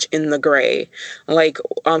very much in the gray. Like,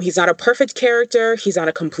 he's not a perfect character. He's not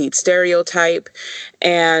a complete stereotype.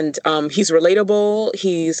 And he's relatable.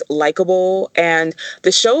 He's likable. And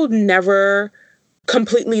the show never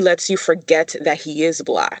completely lets you forget that he is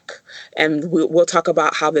Black. And we'll talk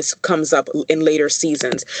about how this comes up in later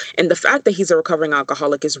seasons. And the fact that he's a recovering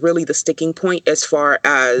alcoholic is really the sticking point as far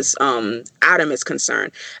as Adam is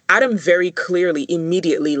concerned. Adam very clearly,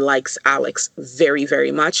 immediately likes Alex very,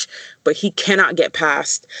 very much, but he cannot get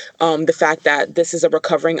past the fact that this is a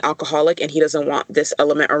recovering alcoholic and he doesn't want this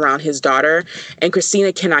element around his daughter. And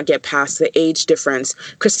Christina cannot get past the age difference.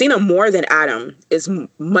 Christina, more than Adam, is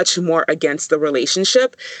much more against the relationship.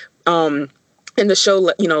 And the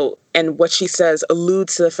show, you know, and what she says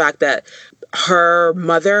alludes to the fact that her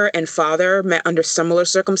mother and father met under similar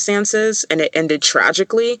circumstances and it ended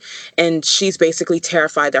tragically. And she's basically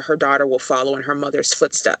terrified that her daughter will follow in her mother's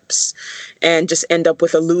footsteps and just end up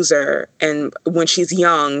with a loser. And when she's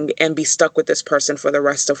young and be stuck with this person for the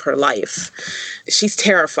rest of her life, she's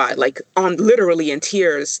terrified, like literally in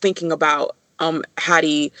tears, thinking about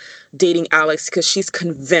Hattie dating Alex because she's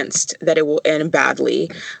convinced that it will end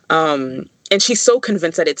badly. And she's so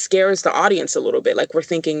convinced that it scares the audience a little bit. Like we're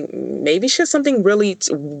thinking maybe she has something really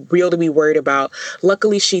real to be worried about.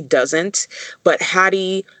 Luckily, she doesn't. But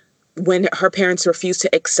Hattie, when her parents refuse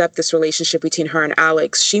to accept this relationship between her and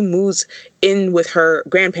Alex, she moves in with her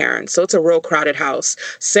grandparents. So it's a real crowded house.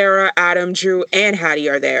 Sarah, Adam, Drew, and Hattie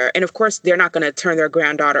are there. And of course, they're not going to turn their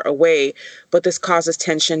granddaughter away. But this causes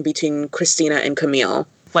tension between Christina and Camille.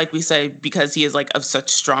 Like we say, because he is like of such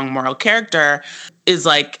strong moral character, is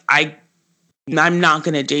like, I'm not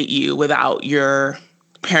going to date you without your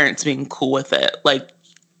parents being cool with it. Like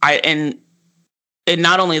and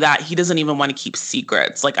not only that, he doesn't even want to keep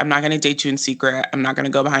secrets. Like, I'm not going to date you in secret. I'm not going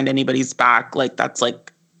to go behind anybody's back. Like, that's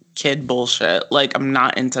like kid bullshit. Like, I'm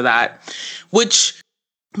not into that, which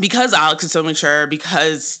because Alex is so mature,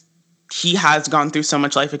 because he has gone through so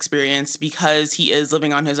much life experience, because he is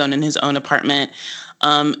living on his own in his own apartment.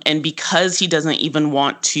 And because he doesn't even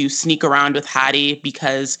want to sneak around with Hattie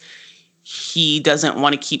because he doesn't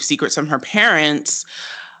want to keep secrets from her parents,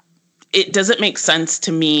 it doesn't make sense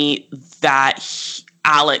to me that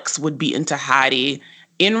Alex would be into Hattie.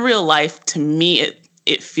 In real life, to me,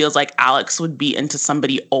 it feels like Alex would be into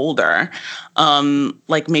somebody older,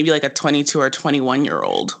 like maybe like a 22 or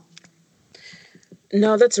 21-year-old.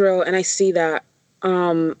 No, that's real. And I see that.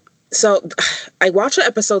 So I watch the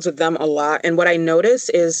episodes with them a lot. And what I notice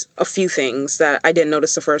is a few things that I didn't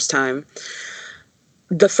notice the first time.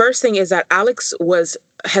 The first thing is that Alex was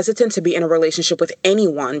hesitant to be in a relationship with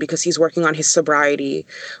anyone because he's working on his sobriety,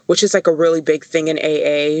 which is like a really big thing in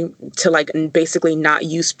AA, to like basically not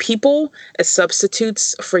use people as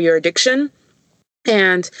substitutes for your addiction.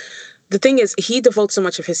 And the thing is, he devotes so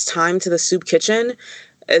much of his time to the soup kitchen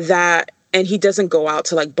and he doesn't go out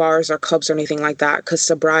to like bars or clubs or anything like that because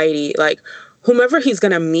sobriety, like whomever he's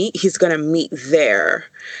going to meet there.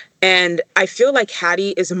 And I feel like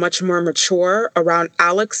Hattie is much more mature around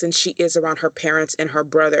Alex than she is around her parents and her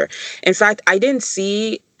brother. In fact, I didn't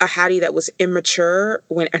see a Hattie that was immature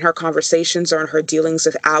when in her conversations or in her dealings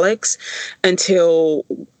with Alex until,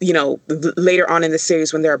 you know, later on in the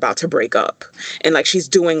series when they're about to break up. And like she's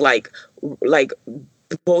doing like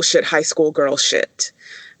bullshit high school girl shit.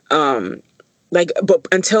 But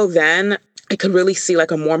until then, I could really see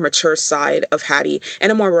like a more mature side of Hattie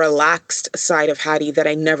and a more relaxed side of Hattie that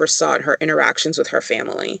I never saw in her interactions with her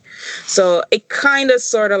family. So it kind of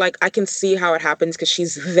sort of like, I can see how it happens because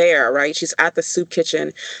she's there, right? She's at the soup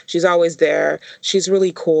kitchen. She's always there. She's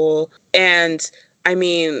really cool. And I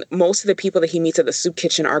mean, most of the people that he meets at the soup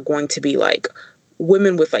kitchen are going to be like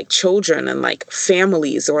women with like children and like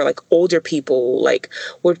families or like older people. Like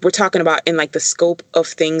we're talking about in like the scope of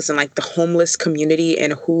things and like the homeless community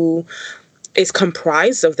and who is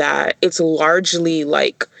comprised of that. It's largely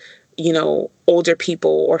like, you know, older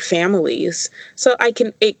people or families. So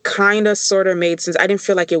it kind of sort of made sense. I didn't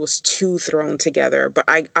feel like it was too thrown together, but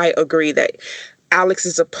I agree that Alex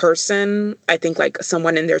is a person. I think like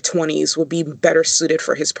someone in their 20s would be better suited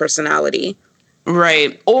for his personality.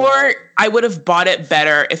 Right. Or I would have bought it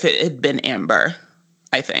better if it had been Amber,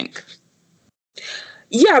 I think.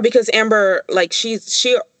 Yeah, because Amber, like she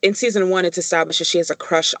in season 1, it's established that she has a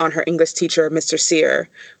crush on her English teacher, Mr. Sear,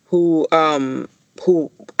 who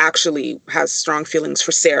actually has strong feelings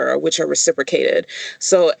for Sarah, which are reciprocated.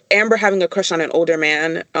 So Amber having a crush on an older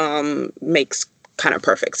man makes kind of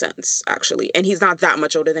perfect sense, actually. And he's not that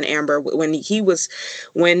much older than Amber. When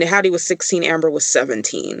Hattie was 16, Amber was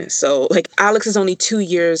 17. So like Alex is only 2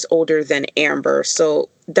 years older than Amber. So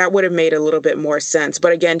that would have made a little bit more sense.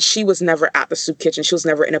 But again, she was never at the soup kitchen. She was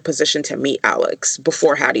never in a position to meet Alex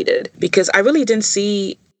before Hattie did. Because I really didn't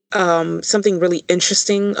see something really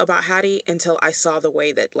interesting about Hattie until I saw the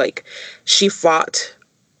way that like she fought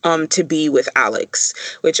to be with Alex,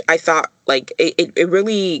 which I thought like it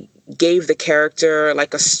really gave the character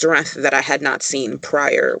like a strength that I had not seen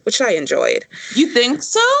prior, which I enjoyed. You think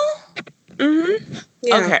so? Mm-hmm.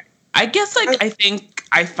 Yeah. Okay. I guess like I think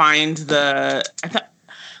I find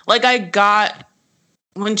I got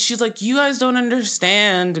when she's like, you guys don't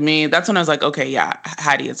understand me. That's when I was like, okay, yeah,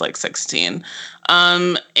 Hattie is like 16.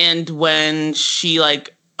 And when she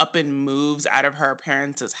like up and moves out of her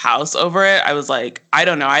parents' house over it, I was like, I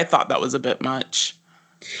don't know. I thought that was a bit much.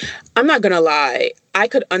 I'm not going to lie. I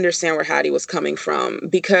could understand where Hattie was coming from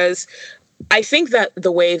because I think that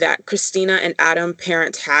the way that Christina and Adam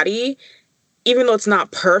parent Hattie, even though it's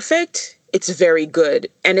not perfect, it's very good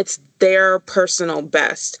and it's their personal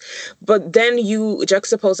best. But then you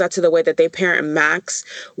juxtapose that to the way that they parent Max,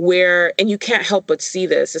 and you can't help but see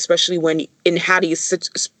this, especially when in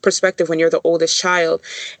Hattie's perspective, when you're the oldest child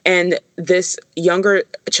and this younger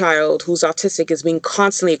child who's autistic is being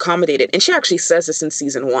constantly accommodated. And she actually says this in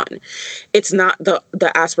season 1. It's not the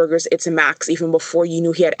Asperger's, it's Max. Even before you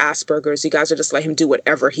knew he had Asperger's, you guys are just let him do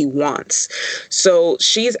whatever he wants. So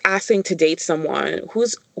she's asking to date someone who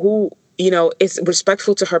is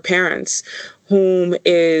respectful to her parents, whom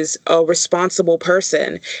is a responsible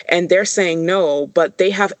person. And they're saying no, but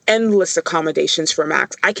they have endless accommodations for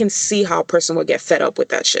Max. I can see how a person would get fed up with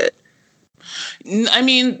that shit. I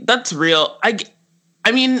mean, that's real.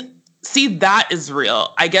 I mean, see, that is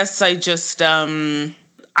real. I guess I just, I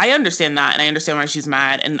understand that and I understand why she's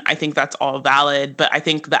mad. And I think that's all valid. But I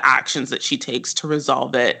think the actions that she takes to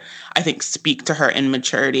resolve it, I think speak to her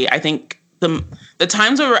immaturity. I think the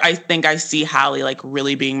times where I think I see Hallie like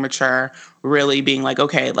really being mature, really being like,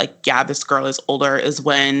 okay, like, yeah, this girl is older is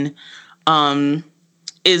when,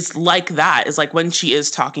 is like that, is like when she is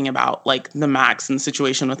talking about like the Max and the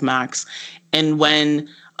situation with Max. And when,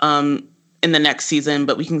 in the next season,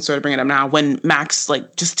 but we can sort of bring it up now, when Max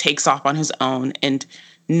like just takes off on his own and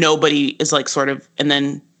nobody is like sort of, and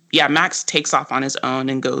then, yeah, Max takes off on his own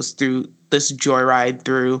and goes through this joyride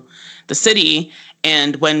through the city.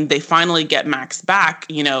 And when they finally get Max back,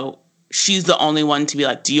 she's the only one to be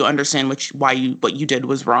like, do you understand what you did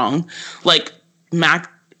was wrong? Like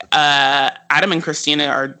Adam and Christina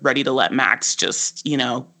are ready to let Max just,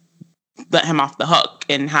 let him off the hook.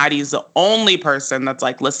 And Hattie's the only person that's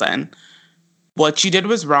like, listen, what you did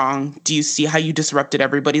was wrong. Do you see how you disrupted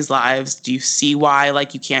everybody's lives? Do you see why,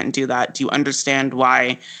 like, you can't do that? Do you understand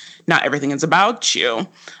why not everything is about you?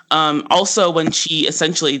 Also, when she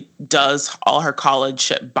essentially does all her college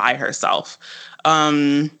shit by herself,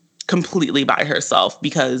 completely by herself,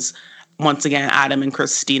 because once again, Adam and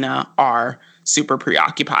Christina are super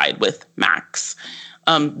preoccupied with Max.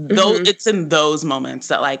 Though it's in those moments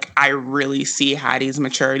that like I really see Hattie's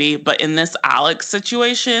maturity. But in this Alex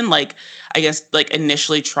situation, like I guess like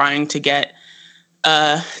initially trying to get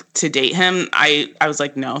to date him, I was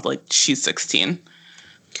like, no, like she's 16.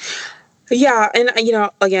 Yeah, and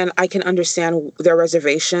again, I can understand their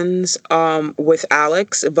reservations with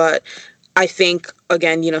Alex, but I think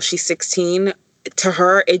again, she's 16. To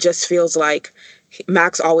her, it just feels like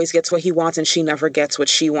Max always gets what he wants and she never gets what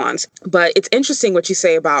she wants. But it's interesting what you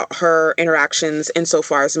say about her interactions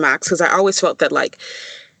insofar as Max, because I always felt that like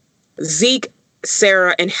Zeke,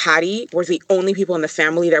 Sarah, and Hattie were the only people in the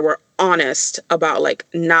family that were honest about like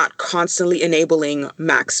not constantly enabling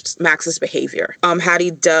Max's behavior.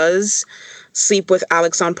 Hattie does sleep with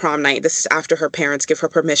Alex on prom night. This is after her parents give her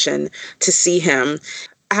permission to see him.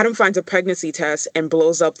 Adam finds a pregnancy test and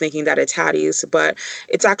blows up thinking that it's Hattie's, but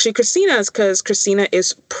it's actually Christina's because Christina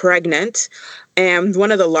is pregnant. And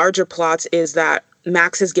one of the larger plots is that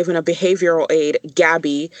Max has given a behavioral aide,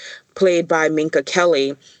 Gabby, played by Minka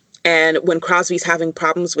Kelly. And when Crosby's having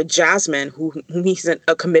problems with Jasmine, whom he's in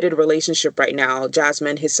a committed relationship right now,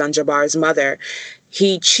 Jasmine, his son Jabbar's mother,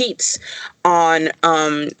 he cheats on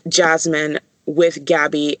Jasmine with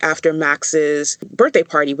Gabby after Max's birthday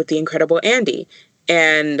party with the incredible Andy.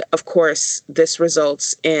 And of course, this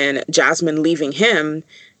results in Jasmine leaving him,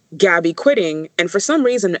 Gabby quitting, and for some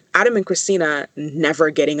reason, Adam and Christina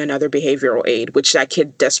never getting another behavioral aid, which that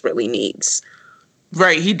kid desperately needs.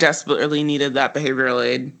 Right, he desperately needed that behavioral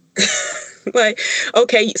aid. Like,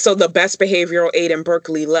 okay, so the best behavioral aid in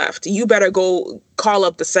Berkeley left. You better go call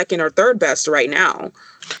up the second or third best right now.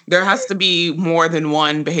 There has to be more than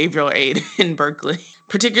one behavioral aid in Berkeley,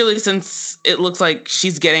 particularly since it looks like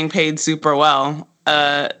she's getting paid super well.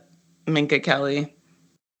 Minka Kelly.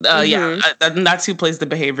 That's who plays the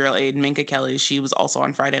behavioral aid, Minka Kelly. She was also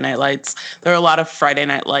on Friday Night Lights. There are a lot of Friday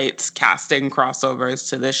Night Lights casting crossovers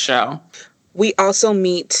to this show. We also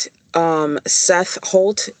meet Seth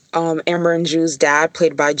Holt, Amber and Drew's dad,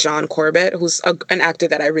 played by John Corbett, who's an actor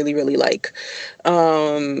that I really, really like.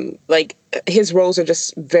 His roles are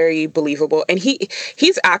just very believable. And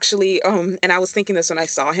he's actually, and I was thinking this when I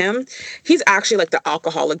saw him, he's actually like the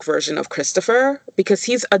alcoholic version of Christopher, because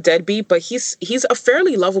he's a deadbeat, but he's a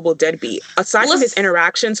fairly lovable deadbeat. Aside from his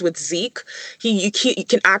interactions with Zeke, you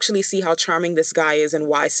can actually see how charming this guy is and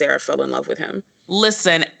why Sarah fell in love with him.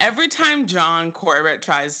 Listen, every time John Corbett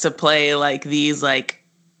tries to play like these like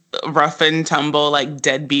rough and tumble like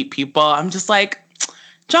deadbeat people, I'm just like,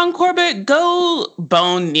 John Corbett, go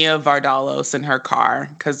bone Nia Vardalos in her car,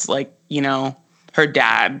 because like, you know, her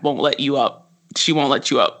dad won't let you up. She won't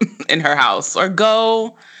let you up in her house. Or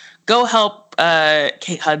go help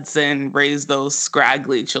Kate Hudson raise those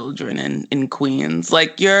scraggly children in Queens.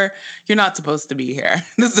 Like, you're not supposed to be here.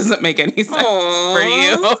 This doesn't make any sense for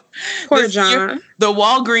you. Poor John. The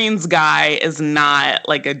Walgreens guy is not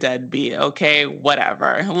like a deadbeat, okay?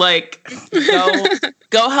 Whatever. Like,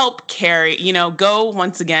 go help Carrie, go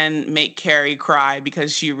once again make Carrie cry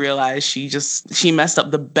because she realized she messed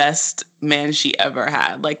up the best man she ever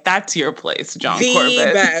had. Like, that's your place, John Corbett.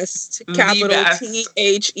 The best. Capital THEE,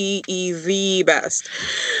 the best.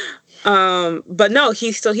 But no,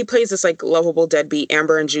 he plays this like lovable deadbeat,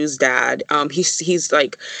 Amber and Drew's dad. He's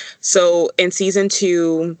like, so in season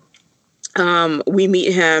 2, we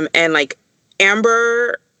meet him, and like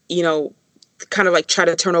Amber, kind of like try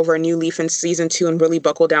to turn over a new leaf in season 2 and really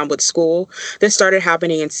buckle down with school. This started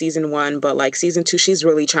happening in season 1, but like season 2, she's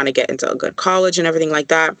really trying to get into a good college and everything like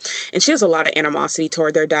that. And she has a lot of animosity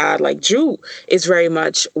toward their dad. Like Drew is very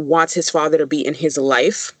much wants his father to be in his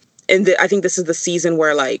life. And I think this is the season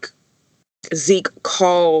where like Zeke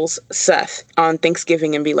calls Seth on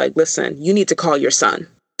Thanksgiving and be like, listen, you need to call your son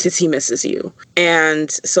because he misses you.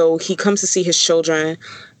 And so he comes to see his children.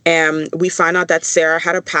 And we find out that Sarah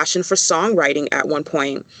had a passion for songwriting at one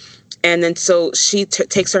point. And then so she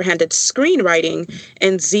takes her hand at screenwriting,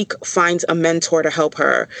 and Zeke finds a mentor to help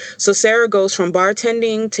her. So Sarah goes from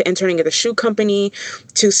bartending to interning at the shoe company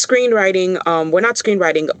to screenwriting,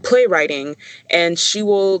 playwriting. And she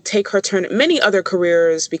will take her turn at many other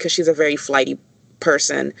careers because she's a very flighty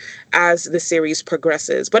person as the series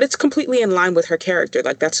progresses. But it's completely in line with her character.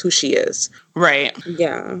 Like, that's who she is. Right.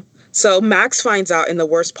 Yeah. So Max finds out in the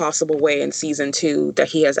worst possible way in season 2 that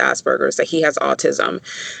he has Asperger's, that he has autism.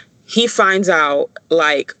 He finds out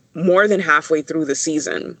like more than halfway through the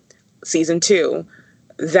season 2,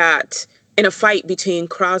 that in a fight between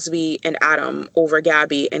Crosby and Adam over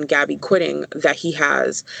Gabby and Gabby quitting, that he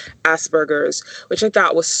has Asperger's, which I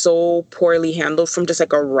thought was so poorly handled from just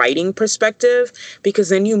like a writing perspective, because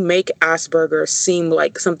then you make Asperger's seem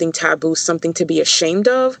like something taboo, something to be ashamed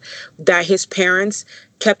of, that his parents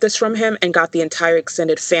kept this from him and got the entire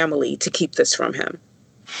extended family to keep this from him.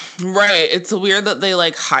 Right. It's weird that they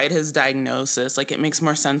like hide his diagnosis. Like, it makes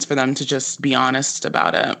more sense for them to just be honest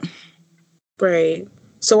about it. Right.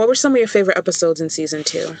 So what were some of your favorite episodes in season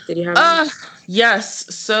 2? Did you have any?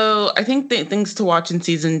 Yes. So I think the things to watch in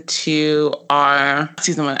season 2 are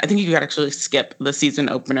season 1. I think you could actually skip the season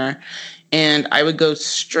opener, and I would go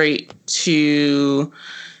straight to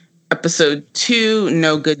episode 2,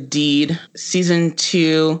 No Good Deed. Season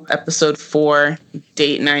 2, episode 4,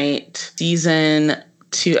 Date Night. Season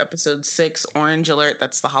 2, episode 6, Orange Alert.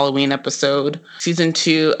 That's the Halloween episode. Season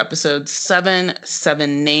 2, episode 7,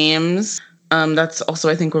 Seven Names. That's also,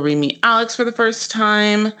 I think, where we meet Alex for the first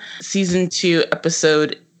time. Season 2,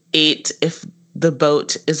 episode 8, If the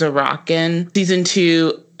Boat is a Rockin'. Season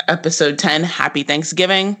 2, episode 10, Happy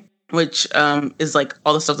Thanksgiving, which is like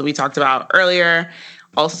all the stuff that we talked about earlier.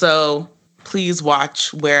 Also, please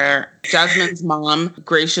watch where Jasmine's mom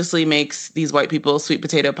graciously makes these white people sweet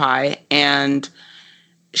potato pie, and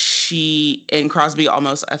she and Crosby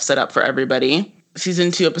almost F's it up for everybody.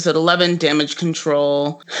 Season 2, episode 11, Damage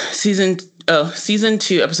Control. Season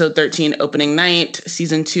 2, episode 13, Opening Night.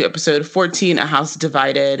 Season 2, episode 14, A House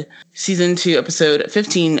Divided. Season 2, episode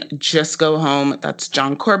 15, Just Go Home. That's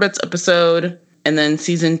John Corbett's episode. And then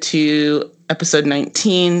season 2, episode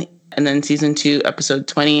 19. And then season 2, episode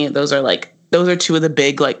 20. Those are 2 of the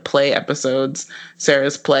big like play episodes,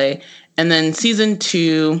 Sarah's play. And then season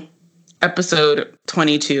 2, episode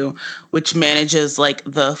 22, which manages like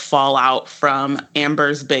the fallout from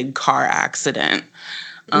Amber's big car accident,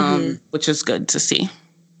 which is good to see.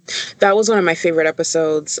 That was one of my favorite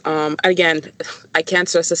episodes. Again, I can't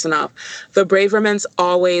stress this enough. The Bravermans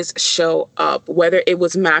always show up, whether it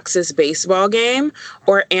was Max's baseball game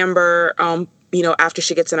or Amber, after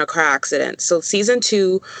she gets in a car accident. So season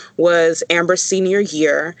 2 was Amber's senior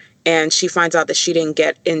year, and she finds out that she didn't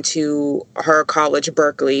get into her college,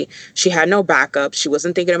 Berkeley. She had no backup. She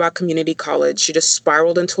wasn't thinking about community college. She just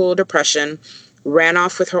spiraled into a depression, ran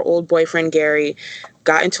off with her old boyfriend, Gary,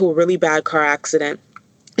 got into a really bad car accident.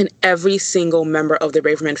 And every single member of the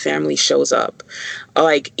Braverman family shows up.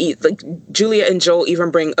 Like Julia and Joel even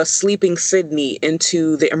bring a sleeping Sydney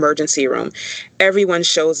into the emergency room. Everyone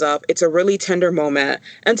shows up. It's a really tender moment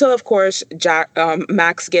until, of course,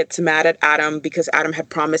 Max gets mad at Adam because Adam had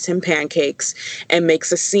promised him pancakes and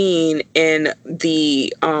makes a scene in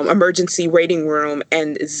the emergency waiting room.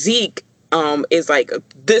 And Zeke is like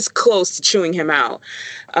this close to chewing him out.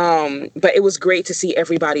 But it was great to see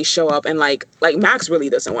everybody show up, and like Max really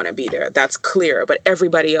doesn't want to be there. That's clear. But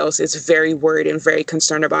everybody else is very worried and very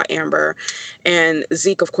concerned about Amber. And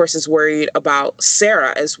Zeke, of course, is worried about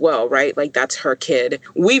Sarah as well, right? Like that's her kid.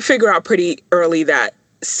 We figure out pretty early that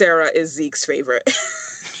Sarah is Zeke's favorite.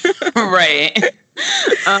 Right.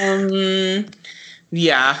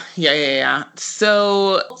 Yeah.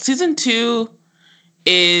 So season 2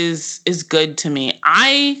 is good to me.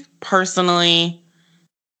 I personally,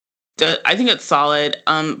 I think it's solid.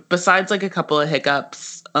 Besides like a couple of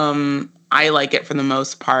hiccups, I like it for the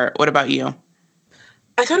most part. What about you?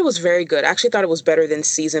 I thought it was very good. I actually thought it was better than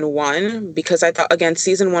season 1 because I thought, again,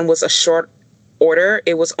 season 1 was a short order.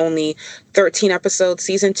 It was only 13 episodes.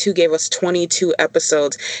 Season 2 gave us 22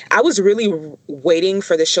 episodes. I was really waiting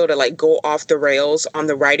for the show to like go off the rails on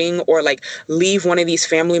the writing or like leave one of these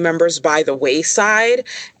family members by the wayside.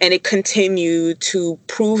 And it continued to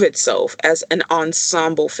prove itself as an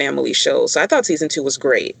ensemble family show. So I thought season 2 was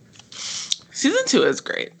great. Season 2 is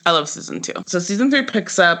great. I love season 2. So season 3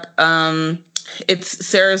 picks up, it's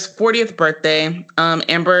Sarah's 40th birthday.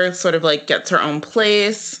 Amber sort of like gets her own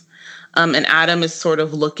place. And Adam is sort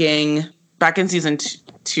of looking back in season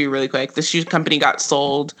 2 really quick. The shoe company got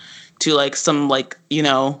sold to like some like,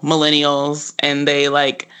 millennials, and they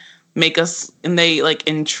like make us, and they like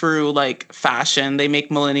in true like fashion, they make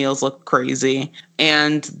millennials look crazy.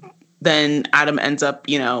 And then Adam ends up,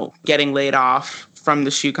 getting laid off from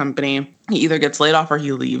the shoe company. He either gets laid off or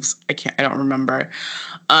he leaves. I don't remember.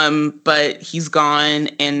 But he's gone,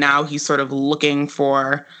 and now he's sort of looking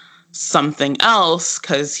for something else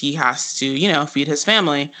because he has to, feed his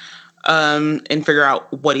family, and figure out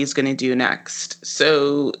what he's going to do next.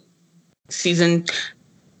 So season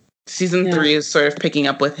 3 is sort of picking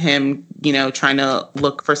up with him, trying to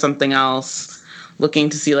look for something else, looking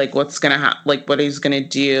to see like what's going to what he's going to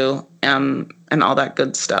do, and all that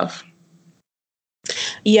good stuff.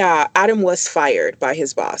 Yeah, Adam was fired by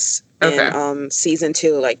his boss. Okay. In season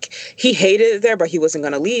 2, like he hated it there, but he wasn't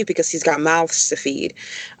going to leave because he's got mouths to feed.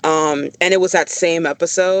 And it was that same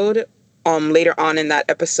episode, later on in that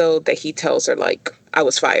episode, that he tells her like, "I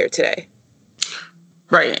was fired today."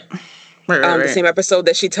 Right. The same episode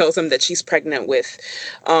that she tells him that she's pregnant with,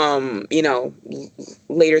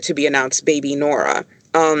 later to be announced baby Nora.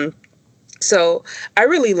 So I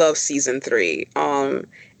really love season 3.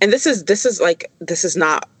 And this is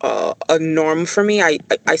not a norm for me. I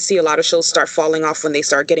see a lot of shows start falling off when they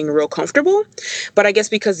start getting real comfortable. But I guess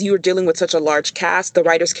because you are dealing with such a large cast, the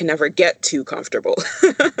writers can never get too comfortable.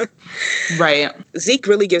 Right. Zeke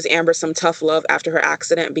really gives Amber some tough love after her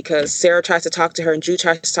accident because Sarah tries to talk to her and Drew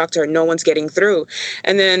tries to talk to her. No one's getting through.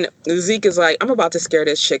 And then Zeke is like, "I'm about to scare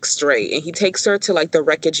this chick straight." And he takes her to like the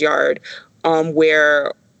wreckage yard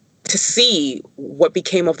where to see what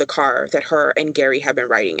became of the car that her and Gary had been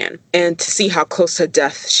riding in and to see how close to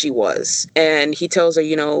death she was. And he tells her,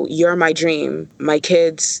 "You're my dream. My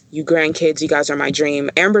kids, you grandkids, you guys are my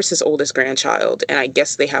dream." Amber's his oldest grandchild. And I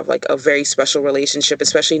guess they have like a very special relationship,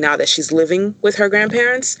 especially now that she's living with her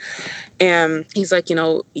grandparents. And he's like,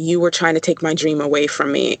 "You were trying to take my dream away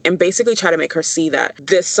from me," and basically try to make her see that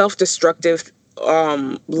this self-destructive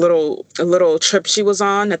little trip she was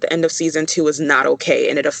on at the end of season 2 is not okay,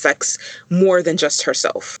 and it affects more than just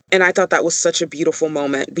herself. And I thought that was such a beautiful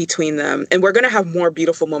moment between them, and we're going to have more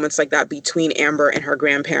beautiful moments like that between Amber and her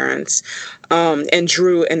grandparents, and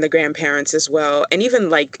Drew and the grandparents as well, and even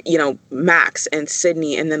like Max and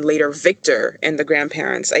Sydney, and then later Victor and the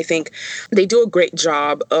grandparents. I think they do a great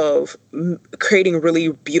job of creating really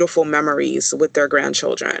beautiful memories with their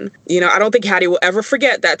grandchildren. I don't think Hattie will ever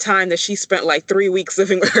forget that time that she spent like 3 weeks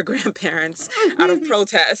living with her grandparents out of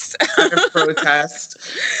protest. Out of protest.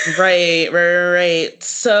 Right.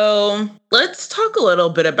 So let's talk a little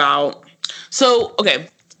bit about, so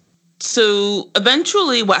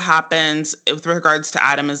eventually what happens with regards to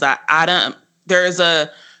Adam is that there is a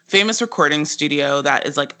famous recording studio that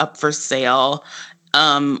is like up for sale,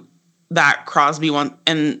 that Crosby wants,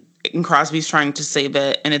 and Crosby's trying to save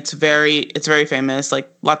it. And it's very famous. Like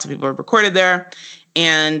lots of people have recorded there.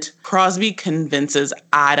 And Crosby convinces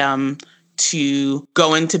Adam to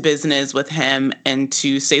go into business with him and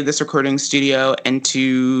to save this recording studio and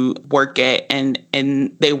to work it. And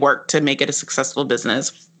they work to make it a successful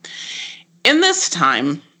business. In this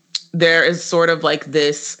time, there is sort of like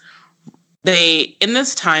this, they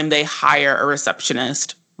hire a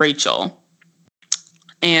receptionist, Rachel.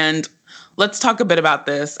 And let's talk a bit about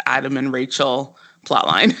this Adam and Rachel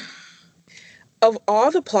plotline. Of all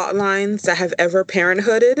the plot lines that have ever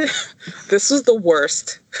parenthooded, this was the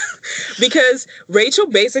worst. Because Rachel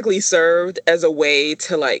basically served as a way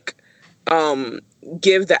to like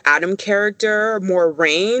give the Adam character more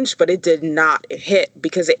range, but it did not hit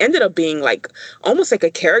because it ended up being like almost like a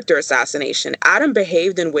character assassination. Adam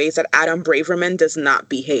behaved in ways that Adam Braverman does not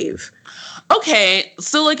behave. Okay,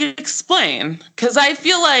 so like explain, because I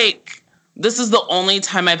feel like this is the only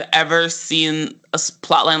time I've ever seen a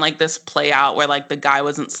plotline like this play out where like the guy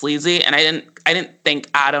wasn't sleazy, and I didn't think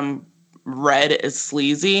Adam read as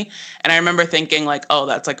sleazy, and I remember thinking like, oh,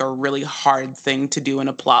 that's like a really hard thing to do in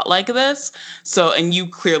a plot like this. So, and you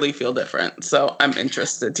clearly feel different, so I'm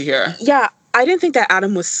interested to hear. Yeah, I didn't think that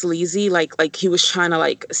Adam was sleazy, like he was trying to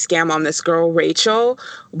like scam on this girl Rachel,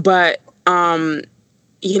 but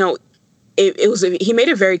you know, he made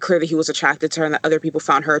it very clear that he was attracted to her and that other people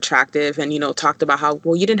found her attractive, and, you know, talked about how,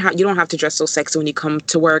 well, you don't have to dress so sexy when you come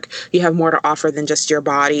to work. You have more to offer than just your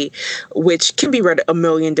body, which can be read a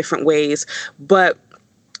million different ways. But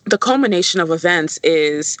the culmination of events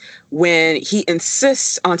is when he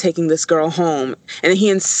insists on taking this girl home, and he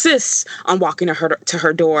insists on walking to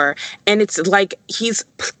her door. And it's like he's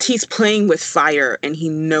playing with fire, and he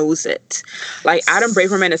knows it. Like, Adam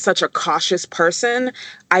Braverman is such a cautious person.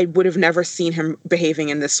 I would have never seen him behaving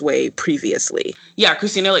in this way previously. Yeah,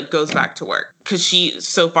 Christina like goes back to work because she'd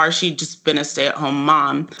just been a stay-at-home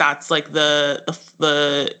mom. That's like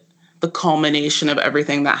the culmination of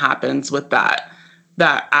everything that happens with that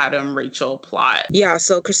Adam Rachel plot. Yeah,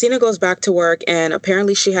 so Christina goes back to work, and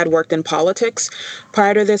apparently she had worked in politics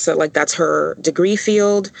prior to this, so like that's her degree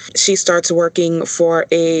field. She starts working for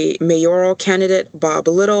a mayoral candidate, Bob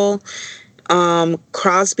Little.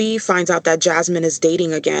 Crosby finds out that Jasmine is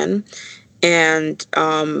dating again, and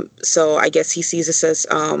so I guess he sees this as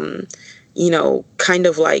kind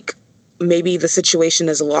of like maybe the situation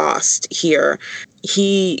is lost here.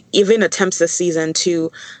 He even attempts this season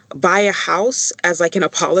to buy a house as like an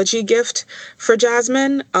apology gift for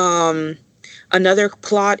Jasmine. Another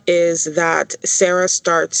plot is that Sarah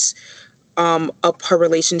starts up her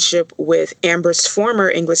relationship with Amber's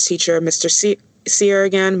former English teacher, Mr. Sear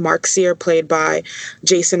again, Mark Sear, played by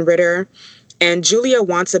Jason Ritter. And Julia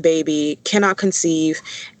wants a baby, cannot conceive,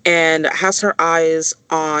 and has her eyes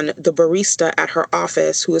on the barista at her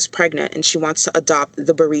office who is pregnant, and she wants to adopt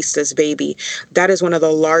the barista's baby. That is one of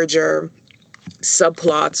the larger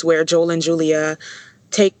subplots where Joel and Julia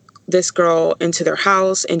take this girl into their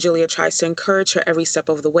house, and Julia tries to encourage her every step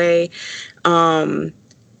of the way. And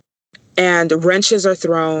wrenches are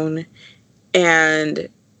thrown, and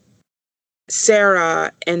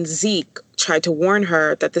Sarah and Zeke tried to warn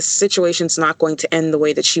her that this situation's not going to end the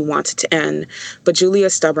way that she wants it to end. But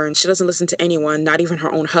Julia's stubborn. She doesn't listen to anyone, not even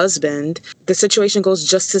her own husband. The situation goes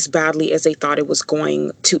just as badly as they thought it was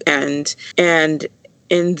going to end. And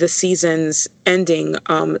in the season's ending,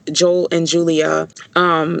 Joel and Julia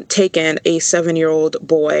take in a 7-year-old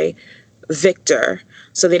boy, Victor.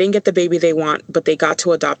 So they didn't get the baby they want, but they got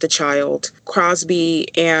to adopt a child. Crosby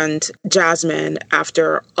and Jasmine,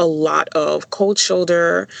 after a lot of cold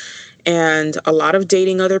shoulder and a lot of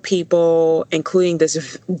dating other people, including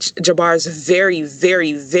this Jabbar's very,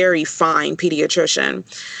 very, very fine pediatrician,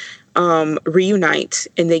 reunite,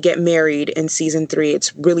 and they get married in season 3.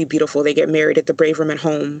 It's really beautiful. They get married at the Braverman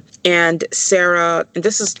home. And Sarah, and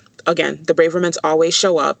this is, again, the Bravermans always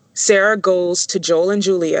show up. Sarah goes to Joel and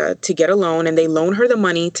Julia to get a loan, and they loan her the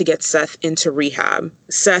money to get Seth into rehab.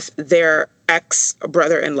 Seth, their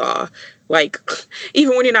ex-brother-in-law. Like,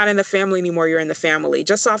 even when you're not in the family anymore, you're in the family.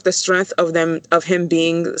 Just off the strength of him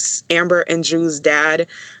being Amber and Drew's dad,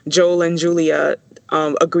 Joel and Julia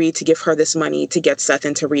agreed to give her this money to get Seth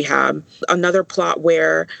into rehab. Another plot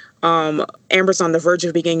where Amber's on the verge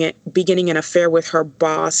of beginning an affair with her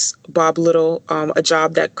boss, Bob Little, a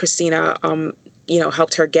job that Christina,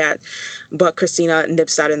 helped her get, but Christina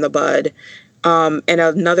nips that in the bud. And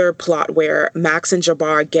another plot where Max and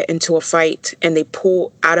Jabbar get into a fight and they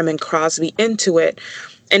pull Adam and Crosby into it.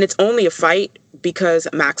 And it's only a fight because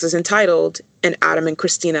Max is entitled and Adam and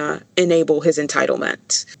Christina enable his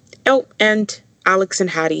entitlement. Oh, and Alex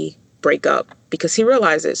and Hattie break up because he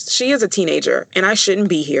realizes she is a teenager and I shouldn't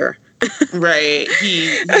be here. Right.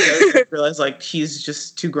 He does realize like he's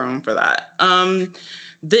just too grown for that.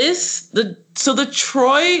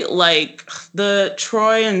 The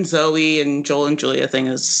Troy and Zoe and Joel and Julia thing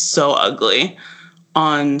is so ugly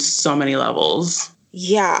on so many levels.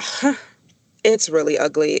 Yeah, it's really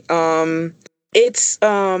ugly. It's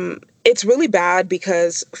really bad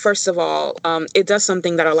because, first of all, it does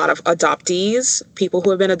something that a lot of adoptees, people who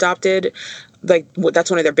have been adopted, like that's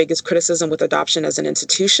one of their biggest criticism with adoption as an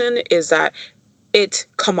institution, is that it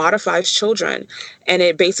commodifies children and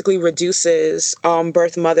it basically reduces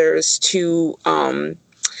birth mothers to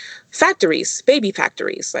factories, baby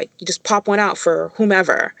factories. Like you just pop one out for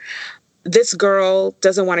whomever. This girl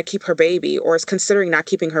doesn't want to keep her baby or is considering not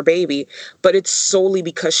keeping her baby, but it's solely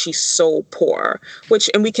because she's so poor,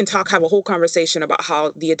 and we can have a whole conversation about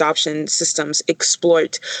how the adoption systems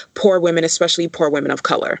exploit poor women, especially poor women of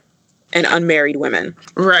color and unmarried women.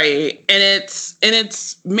 Right. And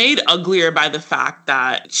it's made uglier by the fact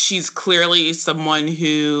that she's clearly someone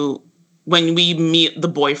who, when we meet the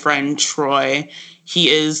boyfriend, Troy, he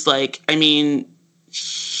is like, I mean,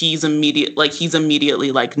 he's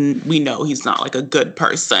immediately like, we know he's not like a good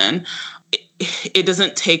person. It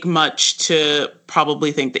doesn't take much to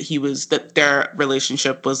probably think that their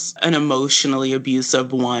relationship was an emotionally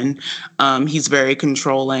abusive one. He's very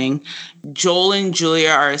controlling. Joel and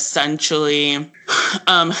Julia are essentially,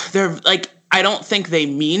 they're like, I don't think they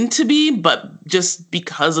mean to be, but just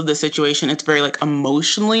because of the situation, it's very like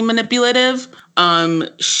emotionally manipulative.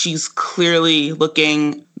 She's clearly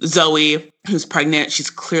looking, Zoe, who's pregnant,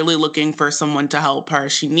 she's clearly looking for someone to help her.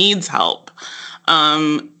 She needs help.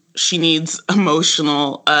 She needs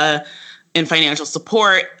emotional and financial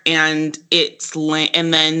support, and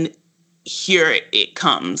and then here it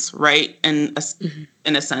comes, right? And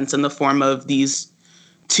in a sense, in the form of these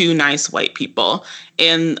two nice white people,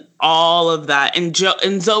 and all of that. And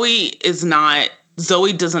Zoe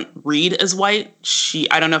doesn't read as white.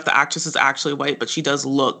 I don't know if the actress is actually white, but she does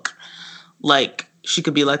look like she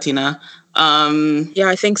could be Latina. Yeah,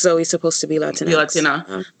 I think Zoe's supposed to be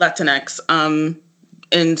Latinx. Latinx.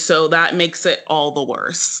 And so that makes it all the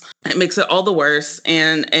worse. It makes it all the worse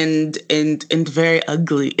and very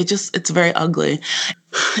ugly. It's very ugly.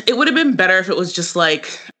 It would have been better if it was just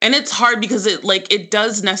like, and it's hard because it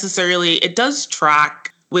does track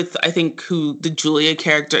with, I think, who the Julia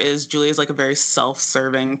character is. Julia is like a very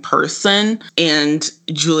self-serving person. And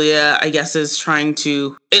Julia, I guess, is trying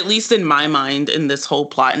to, at least in my mind, in this whole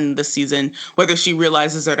plot in this season, whether she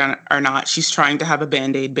realizes it or not, she's trying to have a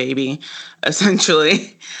Band-Aid baby,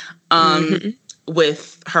 essentially,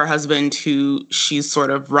 with her husband, who she's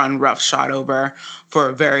sort of run roughshod over for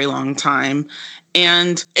a very long time.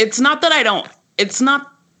 And it's not that I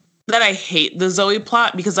hate the Zoe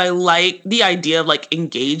plot, because I like the idea of like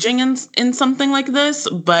engaging in something like this,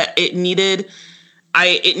 but it needed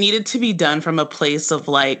to be done from a place of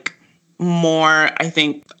like more, I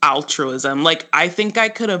think, altruism. Like, I think I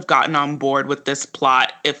could have gotten on board with this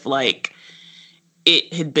plot if like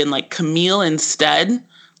it had been like Camille instead,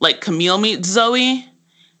 like Camille meets Zoe.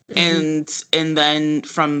 And then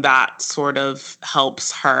from that sort of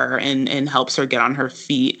helps her and helps her get on her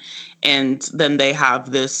feet. And then they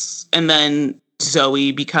have this, and then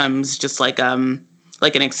Zoe becomes just like an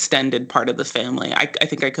extended part of the family. I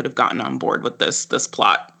think I could have gotten on board with this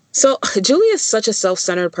plot. So Julia is such a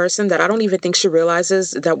self-centered person that I don't even think she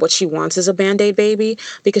realizes that what she wants is a Band-Aid baby,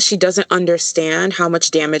 because she doesn't understand how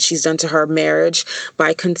much damage she's done to her marriage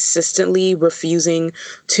by consistently refusing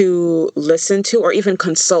to listen to or even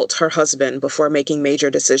consult her husband before making major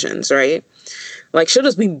decisions, right? Like, she'll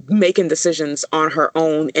just be making decisions on her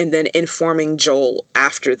own and then informing Joel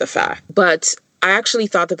after the fact. But I actually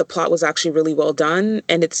thought that the plot was actually really well done,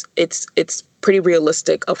 and it's pretty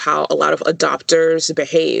realistic of how a lot of adopters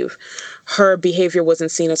behave. Her behavior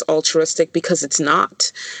wasn't seen as altruistic because it's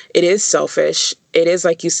not. It is selfish. It is,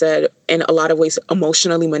 like you said, in a lot of ways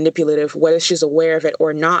emotionally manipulative, whether she's aware of it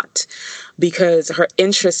or not, because her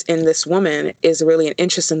interest in this woman is really an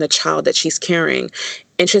interest in the child that she's carrying,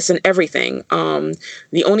 interest in everything.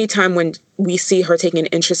 The only time when we see her taking an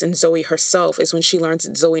interest in Zoe herself is when she learns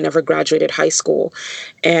that Zoe never graduated high school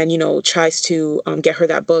and, tries to get her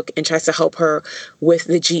that book and tries to help her with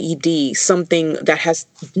the GED, something that has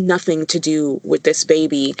nothing to do with this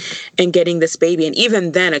baby and getting this baby. And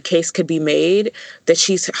even then, a case could be made that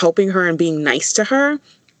she's helping her and being nice to her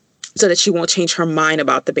so that she won't change her mind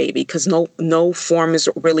about the baby, because no forms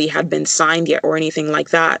really had been signed yet or anything like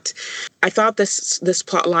that. I thought this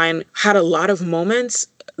plot line had a lot of moments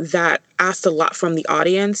that asked a lot from the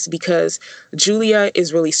audience, because Julia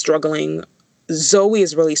is really struggling. Zoe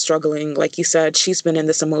is really struggling. Like you said, she's been in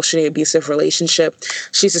this emotionally abusive relationship.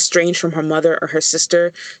 She's estranged from her mother or her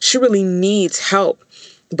sister. She really needs help.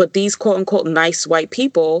 But these quote unquote nice white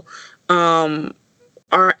people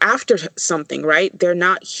are after something, right? They're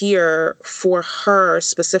not here for her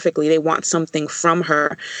specifically. They want something from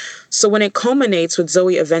her. So when it culminates with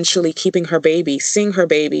Zoe eventually keeping her baby, seeing her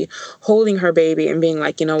baby, holding her baby, and being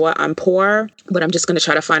like, you know what, I'm poor, but I'm just going to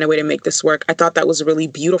try to find a way to make this work. I thought that was really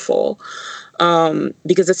beautiful.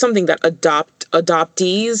 Because it's something that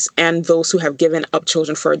adoptees and those who have given up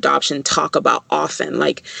children for adoption talk about often.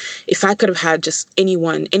 Like, if I could have had just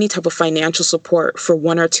any type of financial support for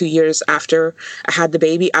 1 or 2 years after I had the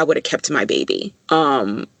baby, I would have kept my baby.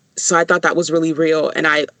 So I thought that was really real. And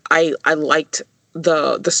I liked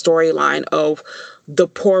the storyline of the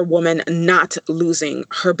poor woman not losing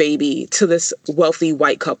her baby to this wealthy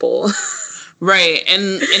white couple. Right.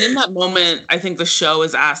 And in that moment, I think the show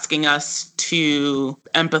is asking us to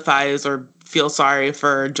empathize or feel sorry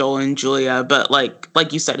for Joel and Julia. But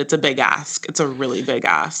like you said, it's a big ask. It's a really big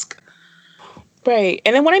ask. Right.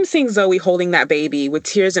 And then when I'm seeing Zoe holding that baby with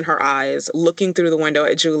tears in her eyes, looking through the window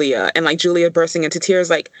at Julia, and like Julia bursting into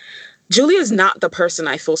tears, like, Julia's not the person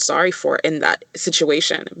I feel sorry for in that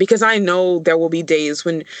situation, because I know there will be days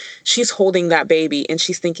when she's holding that baby and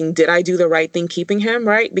she's thinking, did I do the right thing keeping him,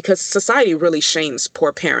 right? Because society really shames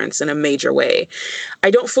poor parents in a major way.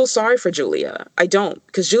 I don't feel sorry for Julia. I don't,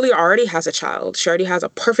 because Julia already has a child. She already has a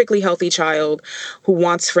perfectly healthy child who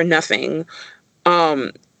wants for nothing.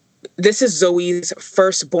 This is Zoe's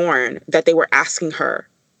firstborn that they were asking her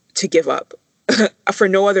to give up for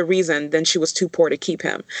no other reason than she was too poor to keep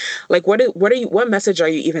him. Like, what message are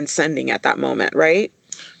you even sending at that moment, right?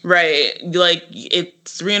 Right. Like,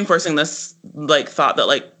 it's reinforcing this like thought that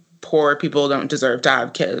like poor people don't deserve to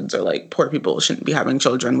have kids, or like poor people shouldn't be having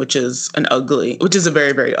children, which is a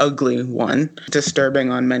very, very ugly one. Disturbing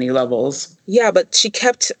on many levels. Yeah, but she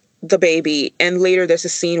kept the baby, and later there's a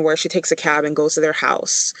scene where she takes a cab and goes to their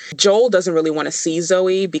house. Joel doesn't really want to see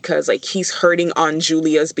Zoe because like he's hurting on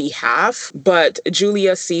Julia's behalf, but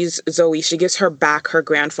Julia sees Zoe. She gives her back her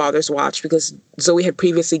grandfather's watch, because Zoe had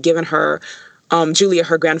previously given her Julia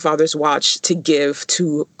her grandfather's watch to give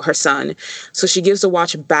to her son. So she gives the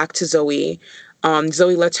watch back to Zoe.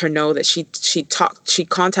 Zoe lets her know that she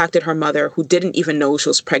contacted her mother, who didn't even know she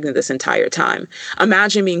was pregnant this entire time.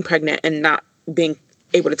 Imagine being pregnant and not being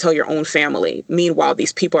able to tell your own family. Meanwhile,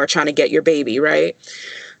 these people are trying to get your baby, right?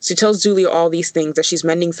 She tells Julia all these things, that she's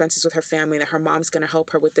mending fences with her family, that her mom's going to help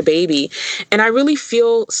her with the baby. And I really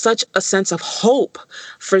feel such a sense of hope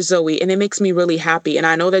for Zoe, and it makes me really happy. And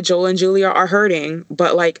I know that Joel and Julia are hurting,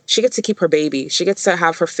 but like, she gets to keep her baby. She gets to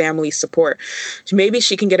have her family's support. Maybe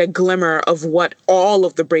she can get a glimmer of what all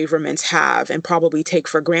of the Bravermans have and probably take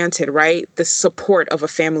for granted, right? The support of a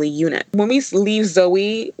family unit. When we leave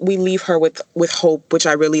Zoe, we leave her with hope, which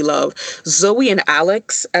I really love. Zoe and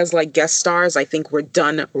Alex as like guest stars, I think were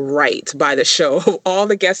done right by the show. All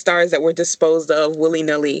the guest stars that were disposed of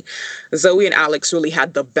willy-nilly, Zoe and Alex really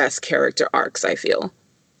had the best character arcs, I feel.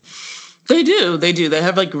 They do. They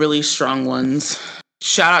have like really strong ones.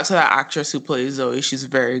 Shout out to that actress who plays Zoe. She's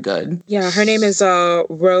very good. Yeah, her name is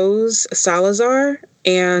Rose Salazar.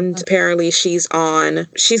 And apparently she's on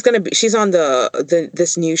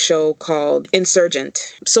this new show called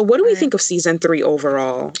Insurgent. So what do we think of season 3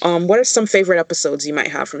 overall? What are some favorite episodes you might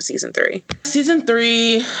have from season 3? Season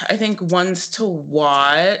 3, I think ones to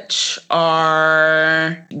watch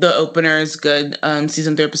are the opener is good.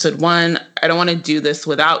 Season 3, episode 1, I Don't Want to Do This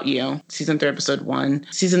Without You. Season 3, episode 1.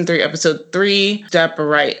 Season 3, episode 3, Step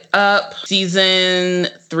Right Up. Season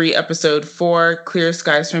 3, episode 4, Clear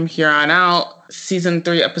Skies From Here On Out. Season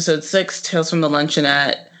 3, episode 6, Tales from the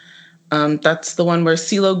Luncheonette. That's the one where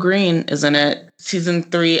CeeLo Green is in it. Season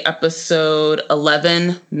 3, episode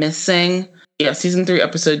 11, Missing. Yeah, season 3,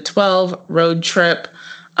 episode 12, Road Trip.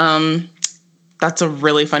 That's a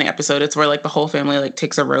really funny episode. It's where like the whole family like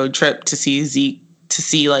takes a road trip to see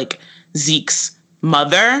Zeke's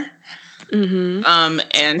mother. Mm-hmm.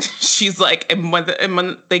 And she's like, and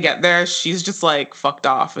when they get there, she's just like fucked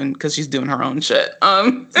off, and because she's doing her own shit.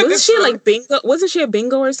 Wasn't she like bingo? Wasn't she at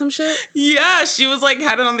bingo or some shit? Yeah, she was like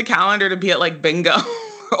had it on the calendar to be at like bingo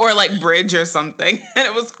or like bridge or something, and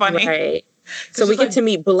it was funny. Right. So we get to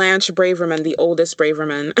meet Blanche Braverman, the oldest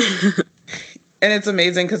Braverman. And it's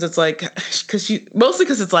amazing because it's like,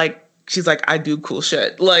 it's like, she's like, I do cool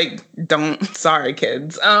shit. Like, sorry,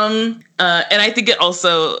 kids. And I think it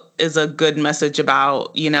also is a good message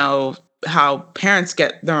about, you know, how parents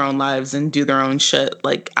get their own lives and do their own shit,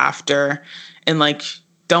 like, after. And, like,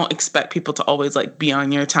 don't expect people to always, like, be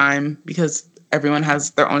on your time because everyone has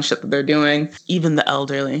their own shit that they're doing, even the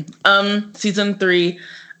elderly. Season 3,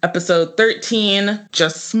 episode 13,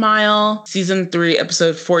 Just Smile. Season 3,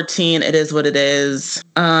 episode 14, It Is What It Is.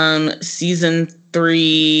 Season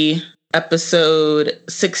 3, episode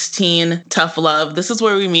 16, Tough Love. This is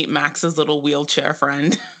where we meet Max's little wheelchair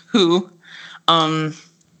friend who,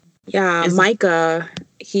 Micah.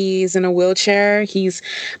 He's in a wheelchair. He's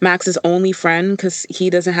Max's only friend because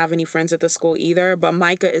he doesn't have any friends at the school either. But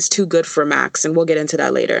Micah is too good for Max, and we'll get into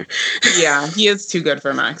that later. Yeah, he is too good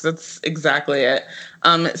for Max. That's exactly it.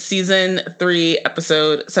 Season 3,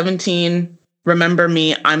 episode 17, Remember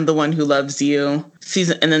Me, I'm the One Who Loves You.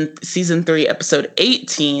 Season 3, episode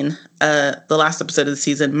 18, the last episode of the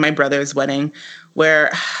season, My Brother's Wedding,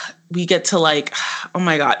 where we get to like, oh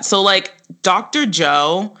my God. So like Dr.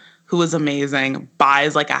 Joe, who is amazing,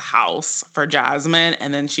 buys like a house for Jasmine,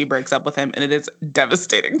 and then she breaks up with him, and it is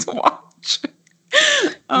devastating to watch.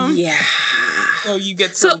 So you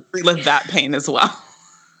get to relive that pain as well.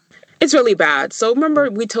 It's really bad. So remember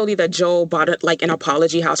we told you that Joel bought it like an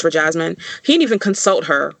apology house for Jasmine? He didn't even consult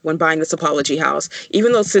her when buying this apology house,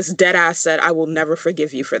 even though sis deadass said, I will never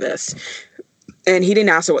forgive you for this. And he didn't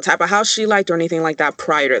ask her what type of house she liked or anything like that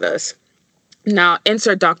prior to this. Now,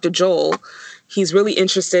 insert Dr. Joel. He's really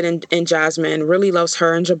interested in Jasmine, really loves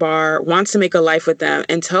her and Jabbar, wants to make a life with them,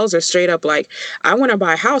 and tells her straight up, like, I want to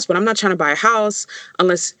buy a house, but I'm not trying to buy a house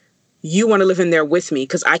unless you want to live in there with me,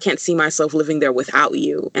 because I can't see myself living there without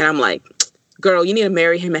you. And I'm like, girl, you need to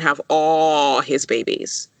marry him and have all his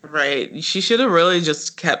babies. Right. She should have really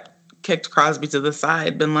just kicked Crosby to the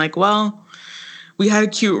side, been like, well, we had a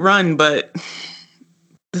cute run, but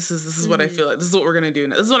this is what I feel like. This is what we're going to do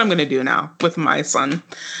now. This is what I'm going to do now with my son.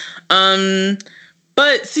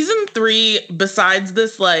 But season 3, besides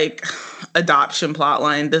this like adoption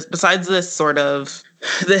plotline, besides this sort of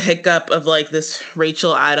the hiccup of like this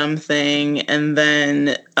Rachel Adam thing, and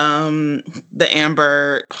then the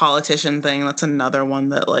Amber politician thing, that's another one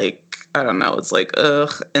that like, I don't know, it's like,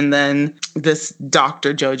 ugh. And then this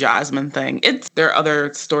Dr. Joe Jasmine thing. There are other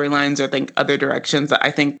storylines or other directions that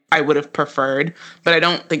I think I would have preferred, but I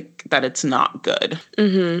don't think that it's not good.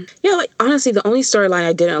 Mm-hmm. Yeah, like honestly, the only storyline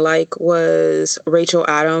I didn't like was Rachel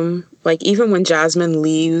Adam. Like even when Jasmine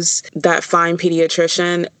leaves that fine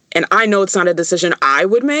pediatrician, and I know it's not a decision I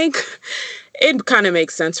would make, it kind of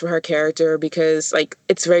makes sense for her character because like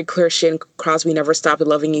it's very clear she and Crosby never stopped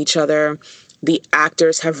loving each other. The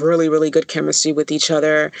actors have really, really good chemistry with each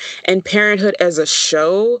other. And Parenthood as a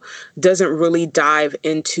show doesn't really dive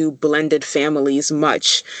into blended families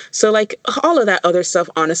much. So like all of that other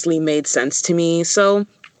stuff honestly made sense to me. So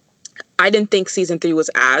I didn't think season 3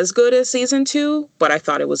 was as good as season 2, but I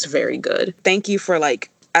thought it was very good. Thank you for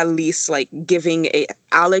like at least like giving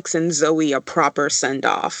Alex and Zoe a proper send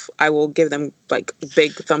off. I will give them like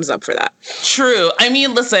big thumbs up for that. True. I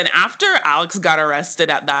mean, listen, after Alex got arrested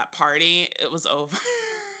at that party, it was over.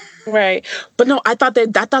 Right. But no, I thought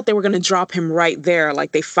they were going to drop him right there.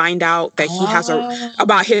 Like they find out that he has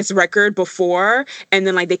about his record before, and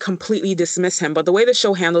then like they completely dismiss him. But the way the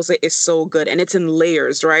show handles it is so good, and it's in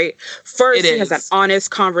layers, right? First, he has that honest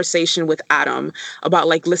conversation with Adam about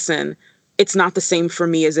like, listen, it's not the same for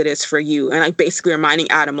me as it is for you. And like basically reminding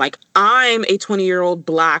Adam, like, I'm a 20-year-old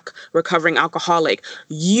Black recovering alcoholic.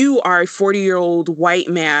 You are a 40-year-old white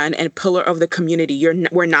man and pillar of the community.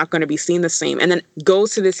 We're not going to be seen the same. And then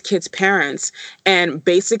goes to this kid's parents and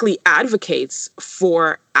basically advocates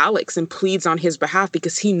for Alex and pleads on his behalf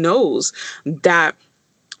because he knows that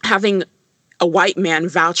having a white man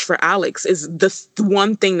vouch for Alex is the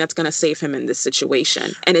one thing that's going to save him in this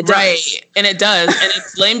situation. And it does. Right. And it does. And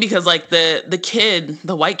it's lame because like the kid,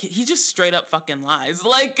 the white kid, he just straight up fucking lies.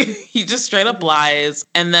 Like he just straight up lies.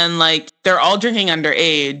 And then like they're all drinking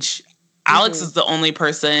underage. Alex is the only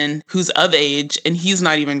person who's of age and he's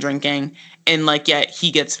not even drinking. and like, yet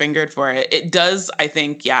he gets fingered for it. It does, I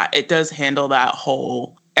think, it does handle that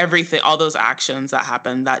whole everything, all those actions that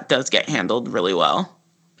happen, that does get handled really well.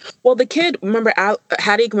 Well, the kid, remember,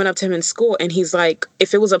 Hattie went up to him in school and he's like,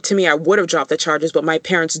 if it was up to me, I would have dropped the charges, but my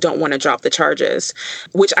parents don't want to drop the charges,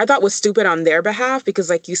 which I thought was stupid on their behalf because,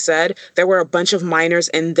 like you said, there were a bunch of minors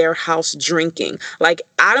in their house drinking. Like,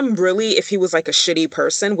 Adam really, if he was like a shitty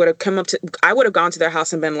person, I would have gone to their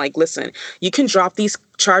house and been like, listen, you can drop these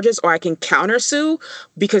charges or I can countersue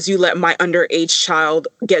because you let my underage child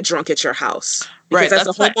get drunk at your house. Because as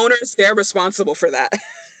the homeowners, they're responsible for that.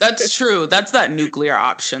 That's true. That's that nuclear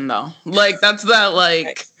option, though. Like, that's that,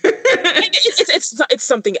 like... it's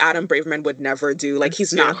something Adam Braverman would never do. Like,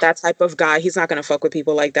 he's not that type of guy. He's not going to fuck with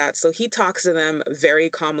people like that. So he talks to them very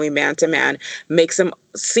calmly, man to man, makes them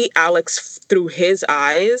see Alex through his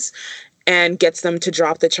eyes, and gets them to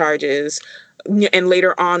drop the charges. And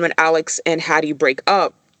later on, when Alex and Hattie break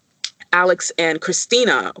up, Alex and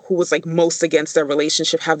Christina, who was like most against their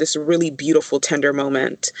relationship, have this really beautiful, tender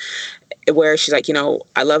moment where she's like,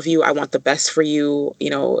 I love you. I want the best for you.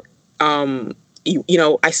 I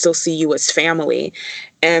still see you as family.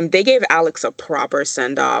 And they gave Alex a proper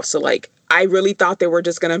send off. So like, I really thought they were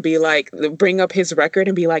just going to be like, bring up his record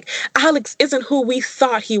and be like, Alex isn't who we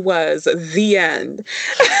thought he was. The end.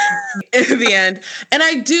 The end.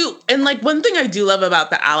 And like, one thing I do love about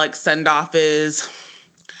the Alex send off is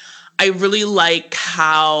I really like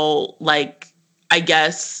how, like, I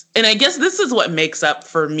guess this is what makes up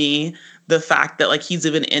for me the fact that, like, he's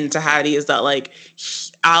even into Hattie, is that, like,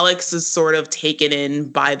 Alex is sort of taken in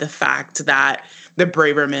by the fact that the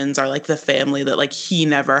Bravermans are, like, the family that, like, he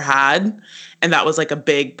never had. And that was, like, a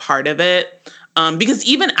big part of it. Because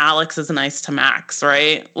even Alex is nice to Max,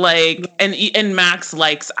 right? Like, and Max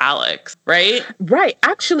likes Alex, right? Right.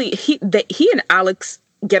 Actually, he and Alex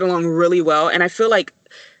get along really well. And I feel like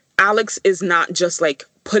Alex is not just like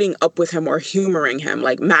putting up with him or humoring him.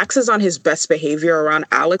 Like, Max is on his best behavior around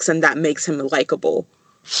Alex, and that makes him likable.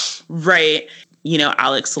 Right.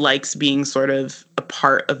 Alex likes being sort of a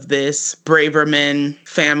part of this Braverman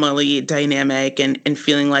family dynamic and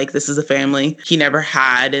feeling like this is a family he never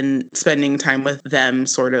had, and spending time with them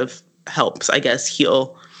sort of helps, I guess,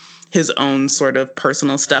 heal his own sort of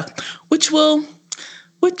personal stuff, which we'll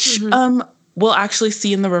actually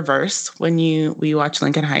see in the reverse when we watch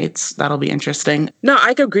Lincoln Heights. That'll be interesting. No,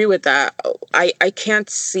 I could agree with that. I can't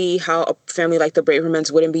see how a family like the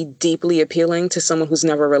Bravermans wouldn't be deeply appealing to someone who's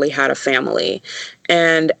never really had a family.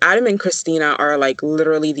 And Adam and Christina are like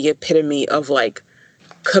literally the epitome of like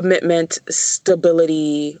commitment,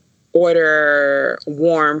 stability, order,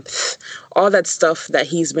 warmth, all that stuff that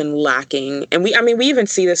he's been lacking. And we even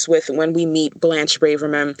see this with when we meet Blanche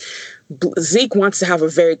Braverman. Zeke wants to have a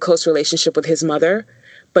very close relationship with his mother,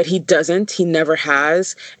 but he doesn't. He never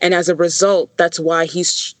has. And as a result, that's why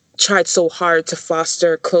he's tried so hard to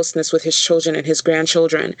foster closeness with his children and his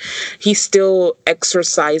grandchildren. He's still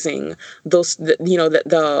exercising those,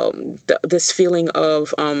 this feeling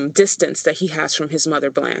of distance that he has from his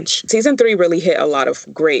mother, Blanche. Season 3 really hit had a lot of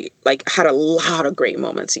great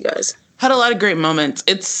moments, you guys. Had a lot of great moments.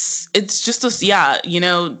 It's just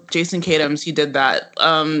Jason Katims, he did that.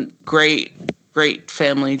 Great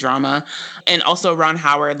family drama. And also Ron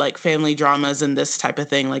Howard, like, family dramas and this type of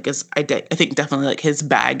thing, like, is I think definitely like his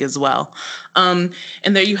bag as well. And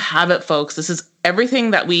there you have it, folks. This is everything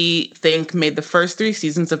that we think made the first 3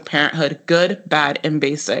 seasons of Parenthood good, bad, and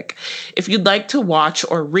basic. If you'd like to watch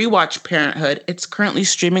or rewatch Parenthood, it's currently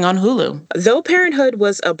streaming on Hulu. Though Parenthood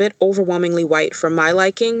was a bit overwhelmingly white for my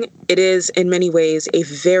liking, it is in many ways a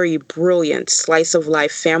very brilliant slice of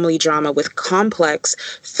life family drama with complex,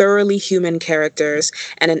 thoroughly human characters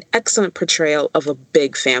and an excellent portrayal of a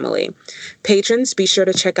big family. Patrons, be sure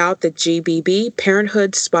to check out the GBB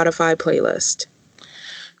Parenthood Spotify playlist.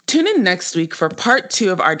 Tune in next week for part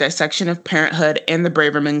 2 of our dissection of Parenthood and the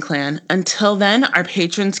Braverman clan. Until then, our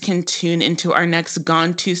patrons can tune into our next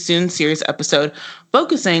Gone Too Soon series episode,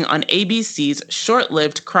 focusing on ABC's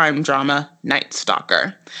short-lived crime drama, Night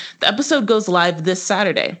Stalker. The episode goes live this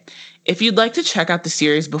Saturday. If you'd like to check out the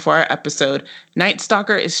series before our episode, Night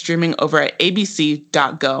Stalker is streaming over at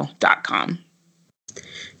abc.go.com.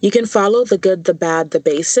 You can follow The Good, the Bad, the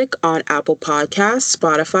Basic on Apple Podcasts,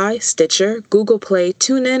 Spotify, Stitcher, Google Play,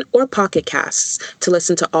 TuneIn, or Pocket Casts to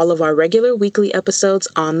listen to all of our regular weekly episodes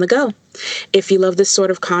on the go. If you love this sort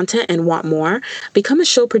of content and want more, become a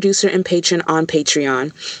show producer and patron on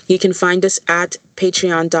Patreon. You can find us at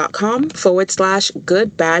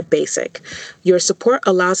patreon.com/goodbadbasic. Your support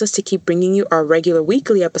allows us to keep bringing you our regular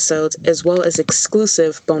weekly episodes as well as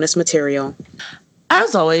exclusive bonus material.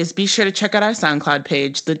 As always, be sure to check out our SoundCloud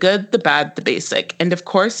page, The Good, The Bad, The Basic. And of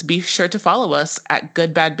course, be sure to follow us at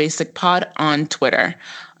Good Bad Basic Pod on Twitter.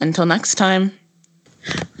 Until next time.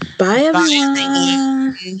 Bye,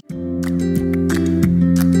 everyone.